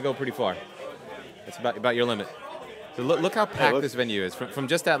way, but it'll go pretty far. It's about your limit. So look how packed this venue is from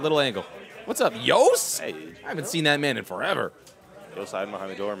just that little angle. What's up, Yos? Hey. I haven't seen that man in forever. Yos hiding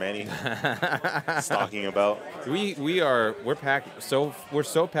behind the door, Manny stalking about. We're packed. So we're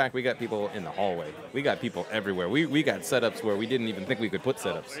so packed. We got people in the hallway. We got people everywhere. We got setups where we didn't even think we could put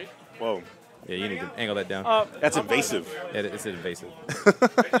setups. Whoa. Yeah, you need to angle that down. That's invasive. Yeah, it's invasive.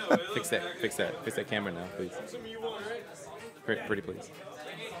 Fix that camera now, please. Pretty please.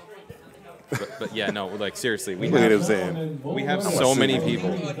 But yeah, no, like seriously, we Look at him have saying. we have so many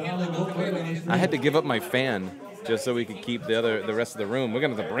people. I had to give up my fan just so we could keep the rest of the room. We're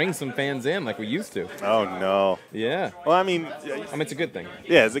gonna have to bring some fans in like we used to. Oh, no. Yeah. Well, I mean, It's a good thing.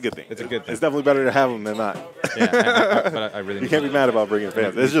 yeah, it's a good thing. It's a good thing. It's definitely better to have them than not. Yeah, but I really You need can't to- be mad about bringing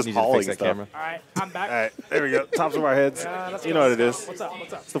fans. It's just need you to hauling fix that stuff. camera. All right, I'm back. All right, there we go. Tops of our heads. Let's You go. know what it is. What's up?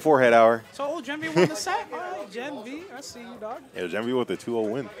 What's up? It's the forehead hour. So, Gen V won the set. All right, Gen V. I see you, dog. Yeah, Gen V with a 2-0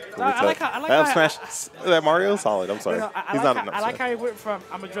 win. I like how- that smash. That Mario solid. I'm sorry. You know, He's not enough. I like how he went from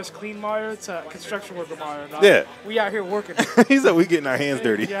I'm gonna dress clean Mario to construction worker Mario. Dog. Yeah. We out here working. He said we getting our hands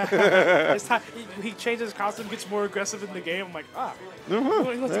dirty. Yeah. It's time. He changes his costume, gets more aggressive in the game. I'm like, he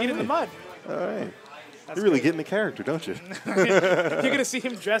wants to get in the mud. All right. That's You really great. get in the character, don't you? You're gonna see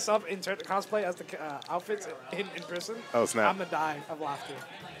him dress up in cosplay as the outfits in person. Oh, snap. I'm gonna die of laughter.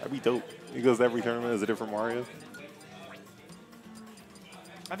 That'd be dope. He goes to every tournament as a different Mario.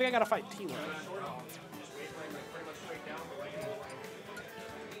 I think I gotta fight T1.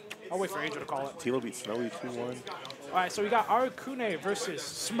 I'll wait for Angel to call it. Tilo beat Snowy 2-1. All right, so we got Arukune versus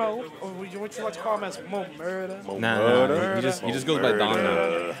Smo, or what you like to call him as Mo Murder. Nah, he just goes by Don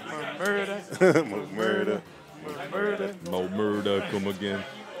now. Mo Murder. Murder. Murder. Mo Murda, come again.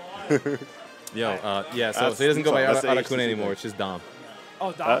 Yo, yeah, so he doesn't go by That's the Arakune HTC anymore. thing. It's just Dom.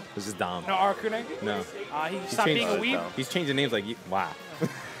 Oh, Dom. It's just Dom. No, Arukune? No. He stopped being a changed- weeb? Dom. He's changing names like, wow.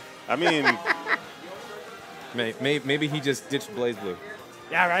 I mean, Maybe he just ditched Blaze Blue.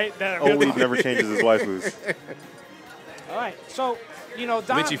 Yeah, right? Old Weeb never changes his waifus. All right, so, you know,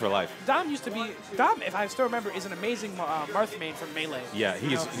 Dom. Mitchie for life. Dom used to be. Dom, if I still remember, is an amazing Marth main from Melee. Yeah,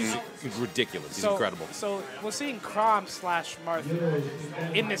 You know? he's ridiculous. He's So- incredible. So we're seeing Crom slash Marth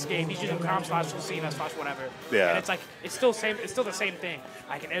in this game. He's using Crom slash Lucina slash whatever. Yeah. And it's like it's still the same thing.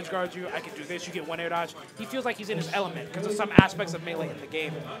 I can edge guard you. I can do this. You get one air dodge. He feels like he's in his element because of some aspects of Melee in the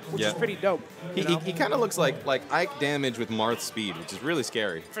game, which is Yeah. pretty dope. you know? He kind of looks like Ike damage with Marth's speed, which is really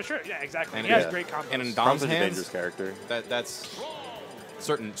scary. For sure. Yeah, exactly. And he has yeah. great combos. And in Dom's Dom's such a dangerous hands, character. that's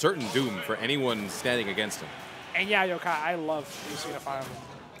certain doom for anyone standing against him. And yeah, Yokai, I love Lucina Fire Emblem.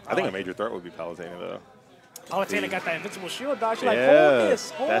 I think a major threat would be Palutena, though. Palutena got that invincible shield dodge. She's like, Yeah. hold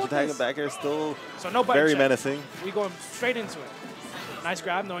this, hold Dash attack this. and back air still So no button very check. menacing. We going straight into it. Nice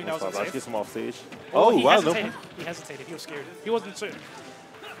grab, knowing that was Let's unsafe. get some off stage. Oh, Oh, he wow. hesitated. He hesitated. He was scared. He wasn't certain.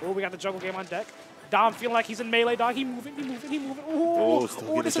 Oh, we got the juggle game on deck. Dom feeling like he's in melee, dog. He moving. Oh, Oh,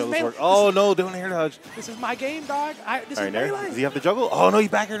 still oh get this the is juggles melee. work. Oh, no, don't air dodge. This is my game, dog. This All is right, there. melee. Does he have the juggle? Oh, no, he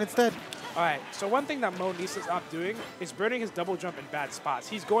back aired instead. All right, so one thing that Mo needs to stop doing is burning his double jump in bad spots.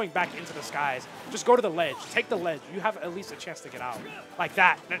 He's going back into the skies. Just go to the ledge. Take the ledge. You have at least a chance to get out. Like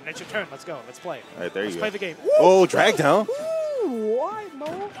that. That's your turn. Let's go. Let's play. All right, there Let's you play go. the game. Oh, drag down. Ooh, why,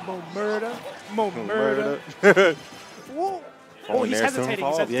 Mo? Mo murder. Mo murder. Whoa. falling he's there, still hesitating,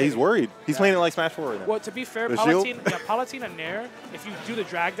 fall. he's Yeah, he's hesitating. worried. He's playing it like Smash 4 right now. Well, to be fair, The shield? Palatine and Nair, if you do the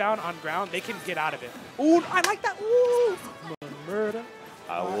drag down on ground, they can get out of it. Ooh, I like that. Ooh. Murder.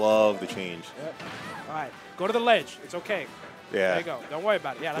 I love the change. Yep. All right, go to the ledge. It's okay. Yeah. There you go. Don't worry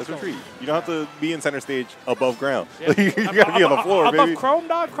about it. Yeah, let's That's go. retreat. You don't have to be in center stage above ground. Yeah. you gotta be on the floor, above baby. Chrome,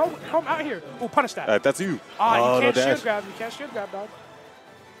 dog. Chrome out here. Ooh, punish that. That's you. You no can't dash. shield grab. You can't shield grab, dog.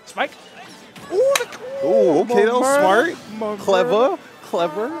 Spike. Ooh, Ooh, okay, that was smart.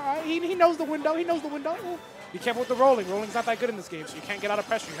 Clever. All right, he knows the window. He knows the window. Ooh. Be careful with the rolling. Rolling's not that good in this game, so you can't get out of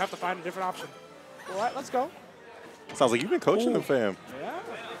pressure. You have to find a different option. All right, let's go. Sounds like you've been coaching them, fam. Yeah.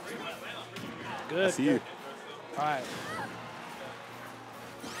 Good. I see you. All right.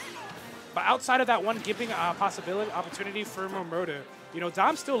 But outside of that one giving opportunity for Murder, you know,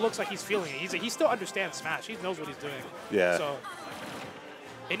 Dom still looks like he's feeling it. He still understands Smash. He knows what he's doing. Yeah. So,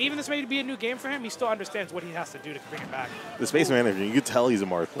 and even this may be a new game for him, he still understands what he has to do to bring it back. The space manager, you could tell he's a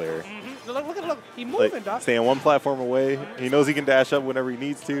Marth player. Mm-hmm. Look. He moving, Like, dog. staying one platform away. He knows he can dash up whenever he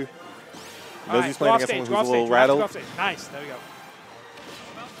needs to. He knows he's playing against someone who's a little rattled. Nice. There we go.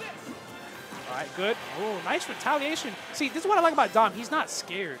 All right, good. Oh, nice retaliation. See, this is what I like about Dom. He's not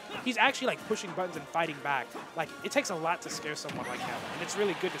scared. He's actually like pushing buttons and fighting back. Like, it takes a lot to scare someone like him. And it's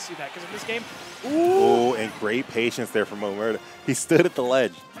really good to see that because in this game, Oh, and great patience there from Murder. He stood at the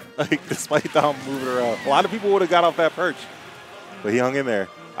ledge, like despite Dom moving around. A lot of people would have got off that perch, but he hung in there.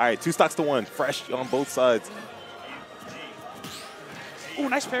 All right, 2 stocks to 1, fresh on both sides. ooh,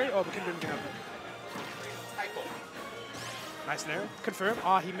 nice parry. Oh, we couldn't do anything. Nice there. Confirm.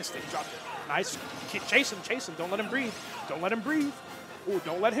 Oh, he missed it. He dropped it. Nice. Chase him. Don't let him breathe. Ooh,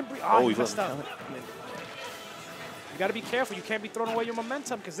 don't let him breathe. Oh, he messed up. You got to be careful. You can't be throwing away your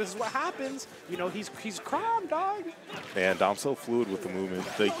momentum because this is what happens. You know, he's calm, dog. Man, Dom's so fluid with the movement.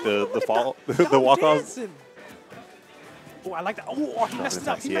 Like the fall, the walk-offs. Oh, I like that. Oh, he messed it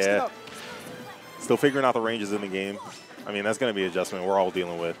up. He messed it up. Still figuring out the ranges in the game. I mean, that's going to be an adjustment we're all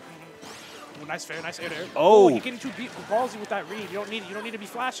dealing with. Ooh, nice fair, nice air there. Oh. You're getting too ballsy with that read. You don't need to be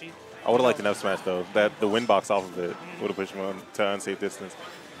flashy. I would have liked an F smash though. That the wind box off of it would have pushed him on to unsafe distance.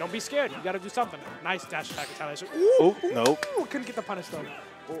 Don't be scared. You got to do something. Nice dash attack retaliation. Oh, nope. Ooh, couldn't get the punish though.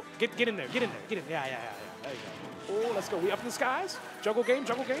 Oh, get in there. Get in. There you go. Oh, let's go. We up in the skies. Juggle game.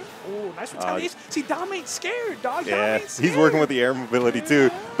 Oh, nice retaliation. See, Dom ain't scared, dog. Yeah, Dom ain't scared. he's working with the air mobility too.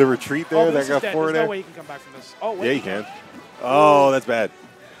 The retreat there, but that this got is dead. forward There's there. no way he can come back from this. Oh, wait. Yeah, you can. Oh, that's bad.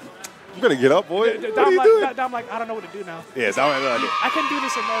 You better get up, boy. What are you doing? Dom, I don't know what to do now. Yeah, Dom has no idea. I can do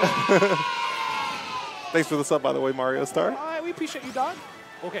this in Mario. Thanks for the sub, by the way, Mario Star. All right, we appreciate you, dog.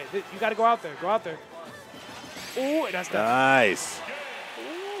 Okay, you got to go out there. Oh, that's that. Nice.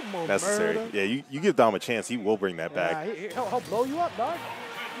 Ooh, Necessary. murder. Yeah, you give Dom a chance, he will bring that back. Yeah, he'll blow you up, dog.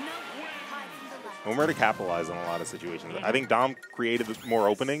 Homer to capitalize on a lot of situations. I think Dom created more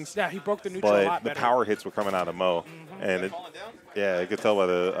openings. Yeah, he broke the neutral a lot But the better. power hits were coming out of Mo, and it, yeah, you could tell by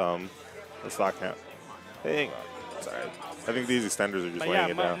the stock count. Hang on, sorry. I think these extenders are just But laying yeah,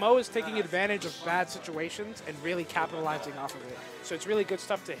 it down. Mo is taking advantage of bad situations and really capitalizing off of it. So it's really good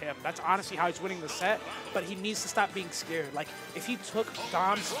stuff to him. That's honestly how he's winning the set, but he needs to stop being scared. Like, if he took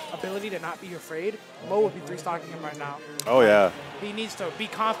Dom's ability to not be afraid, Mo would be 3-stocking him right now. Oh yeah. He needs to be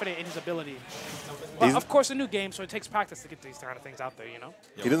confident in his ability. But of course, a new game, so it takes practice to get these kind of things out there, you know?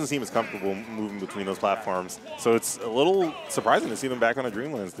 He doesn't seem as comfortable moving between those platforms, so it's a little surprising to see them back on a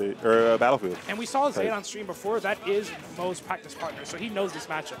Dreamland stage or a Battlefield. And we saw Zayn on stream before. That is Mo's practice partner, so he knows this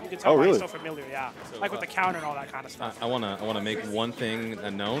matchup. You can tell why really? he's so familiar, yeah. Like with the counter and all that kind of stuff. I wanna make one thing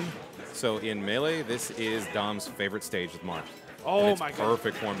known. So in Melee, this is Dom's favorite stage with Marth. Oh and it's my god.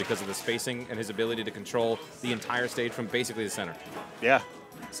 perfect for him because of the spacing and his ability to control the entire stage from basically the center. Yeah.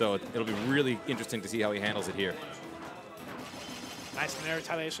 So it'll be really interesting to see how he handles it here. Nice in there,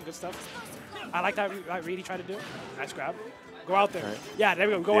 retaliation, good stuff. I like that read he tried to do. Nice grab. Go out there. Right. Yeah, there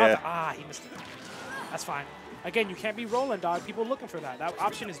we go. Go Yeah. out there. Ah, he missed it. That's fine. Again, you can't be rolling, dog. People looking for that. That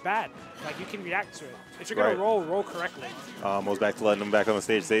option is bad. Like, you can react to it. If you're going to roll correctly. Mo's back to letting him back on the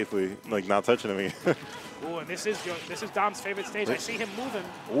stage safely, like not touching him. Ooh, and this is Dom's favorite stage. I see him moving.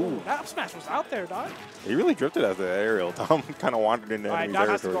 Ooh. That up smash was out there, dog. He really drifted after that aerial. Dom kind of wandered into All right, enemy Dom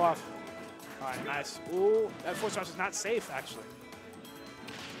has to territory. go off. All right, nice. Ooh, that force smash is not safe, actually.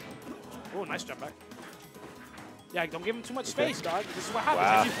 Ooh, nice jump back. Yeah, don't give him too much space, dog. This is what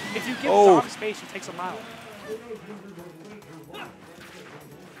happens. Wow. If you give Dom space, he takes a mile.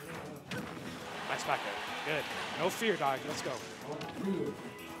 Nice back there. Good. No fear, dog. Let's go.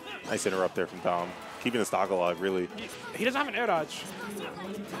 Nice interrupt there from Dom. Keeping the stock alive, really. He doesn't have an air dodge.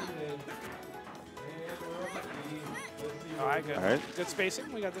 All right, right, good. All right. Good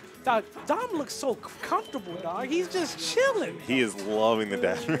spacing. We got the dog. Dom looks so comfortable, dog. He's just chilling. He is loving the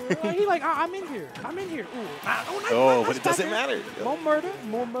dash. He like, I'm in here. I'm in here. Ooh. Nice, Oh, nice but it doesn't back matter. there. More murder.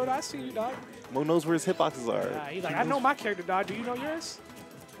 More murder. I see you, dog. Mo knows where his hitboxes are. He's like, I know my character, dog. Do you know yours?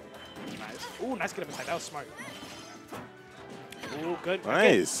 Nice. Ooh, nice get up inside. That was smart. Ooh, good.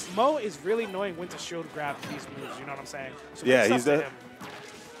 Nice. Again, Mo is really knowing when to shield grab these moves. You know what I'm saying? So Yeah, good he's stuff to the- him.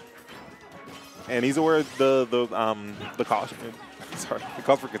 And he's aware of the caution. Sorry, the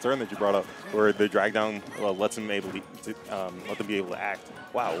cause for concern that you brought up, where the drag down lets him able to let them be able to act.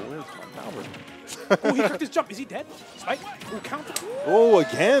 Wow, where's my number? Oh, he cooked his jump. Is he dead? Spike. Ooh, counter. Oh,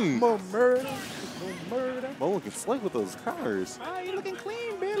 again. Mo murder. Mo murder. Mo looking slick with those counters. Ah, you looking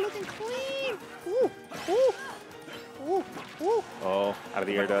clean, man. Looking clean. Ooh, ooh, ooh, ooh. Oh, out of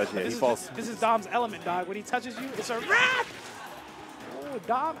the air dodge. Yeah, he falls. This is Dom's element, dog. When he touches you, it's a wrap. Oh,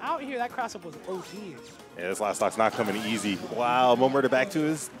 Dom out here. That crossup was OD. Yeah, this last stock's not coming easy. Wow, Mo Murder back to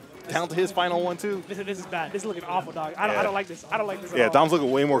his, down to his final one too. This is bad. This is looking awful, dog. I don't like this. I don't like this at Yeah, all. Dom's looking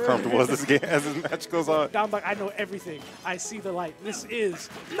way more comfortable as this game, as this match goes on. Dom, like, I know everything. I see the light. This is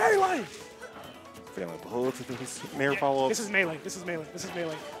melee. Failing both of these Nair follow-ups. This is melee. This is melee. This is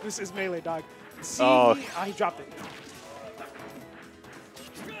melee. This is melee, dog. See Oh. me? He dropped it.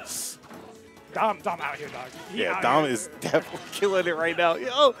 Dom out here, dog. He Yeah, out Dom here. is definitely killing it right now.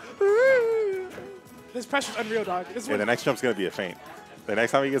 Yo. This pressure's unreal, dog. This Yeah, the next jump's gonna be a feint. The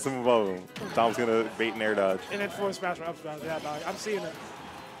next time he gets him above him, Dom's gonna bait an air dodge. and then forward smash or up smash. Yeah, dog. I'm seeing it.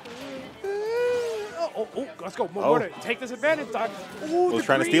 Oh, let's go. More murder. Take this advantage, dog. Ooh, Was the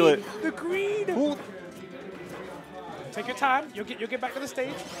trying to steal green, it. The green. Ooh. Take your time. You'll get back to the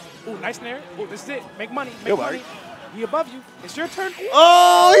stage. Ooh, nice nair. Ooh, this is it. Make money. Make Yo, money. buddy. He above you. It's your turn. Ooh.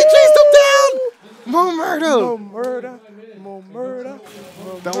 Oh, he chased him down! Mo Murder! More murder. More murder.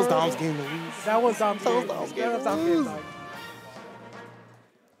 More That was murder. Dom's game to lose. That was Dom's game. Dom's That was Dom's game, dog.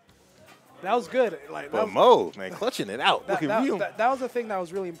 That was good. Like, that But was, Mo, man, clutching it out. that, Looking that, real. that was the thing that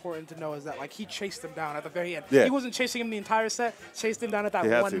was really important to know is that like he chased him down at the very end. Yeah. He wasn't chasing him the entire set. Chased him down at that He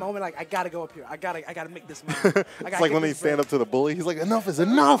had one to. moment. Like I gotta go up here. I gotta make this move. It's like when they stand up to the bully, he's like, enough is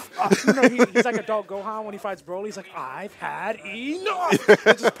enough. He's like adult Gohan when he fights Broly. He's like, I've had enough.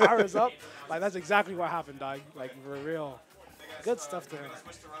 It just powers up. Like that's exactly what happened, dog. Like for real. Good stuff there.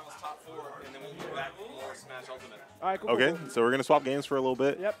 All right, cool. Okay, cool. so we're going to swap games for a little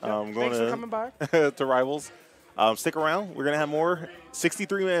bit. Yep. Going Thanks for coming by. to Rivals. Stick around. We're going to have more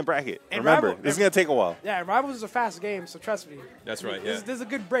 63-man bracket. And Remember, Rival- this is going to take a while. Yeah, Rivals is a fast game, so trust me. That's right. This is a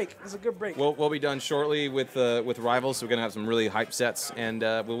good break. This is a good break. We'll be done shortly with Rivals. So we're gonna have some really hype sets, and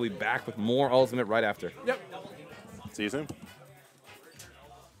we'll be back with more Ultimate right after. Yep. See you soon.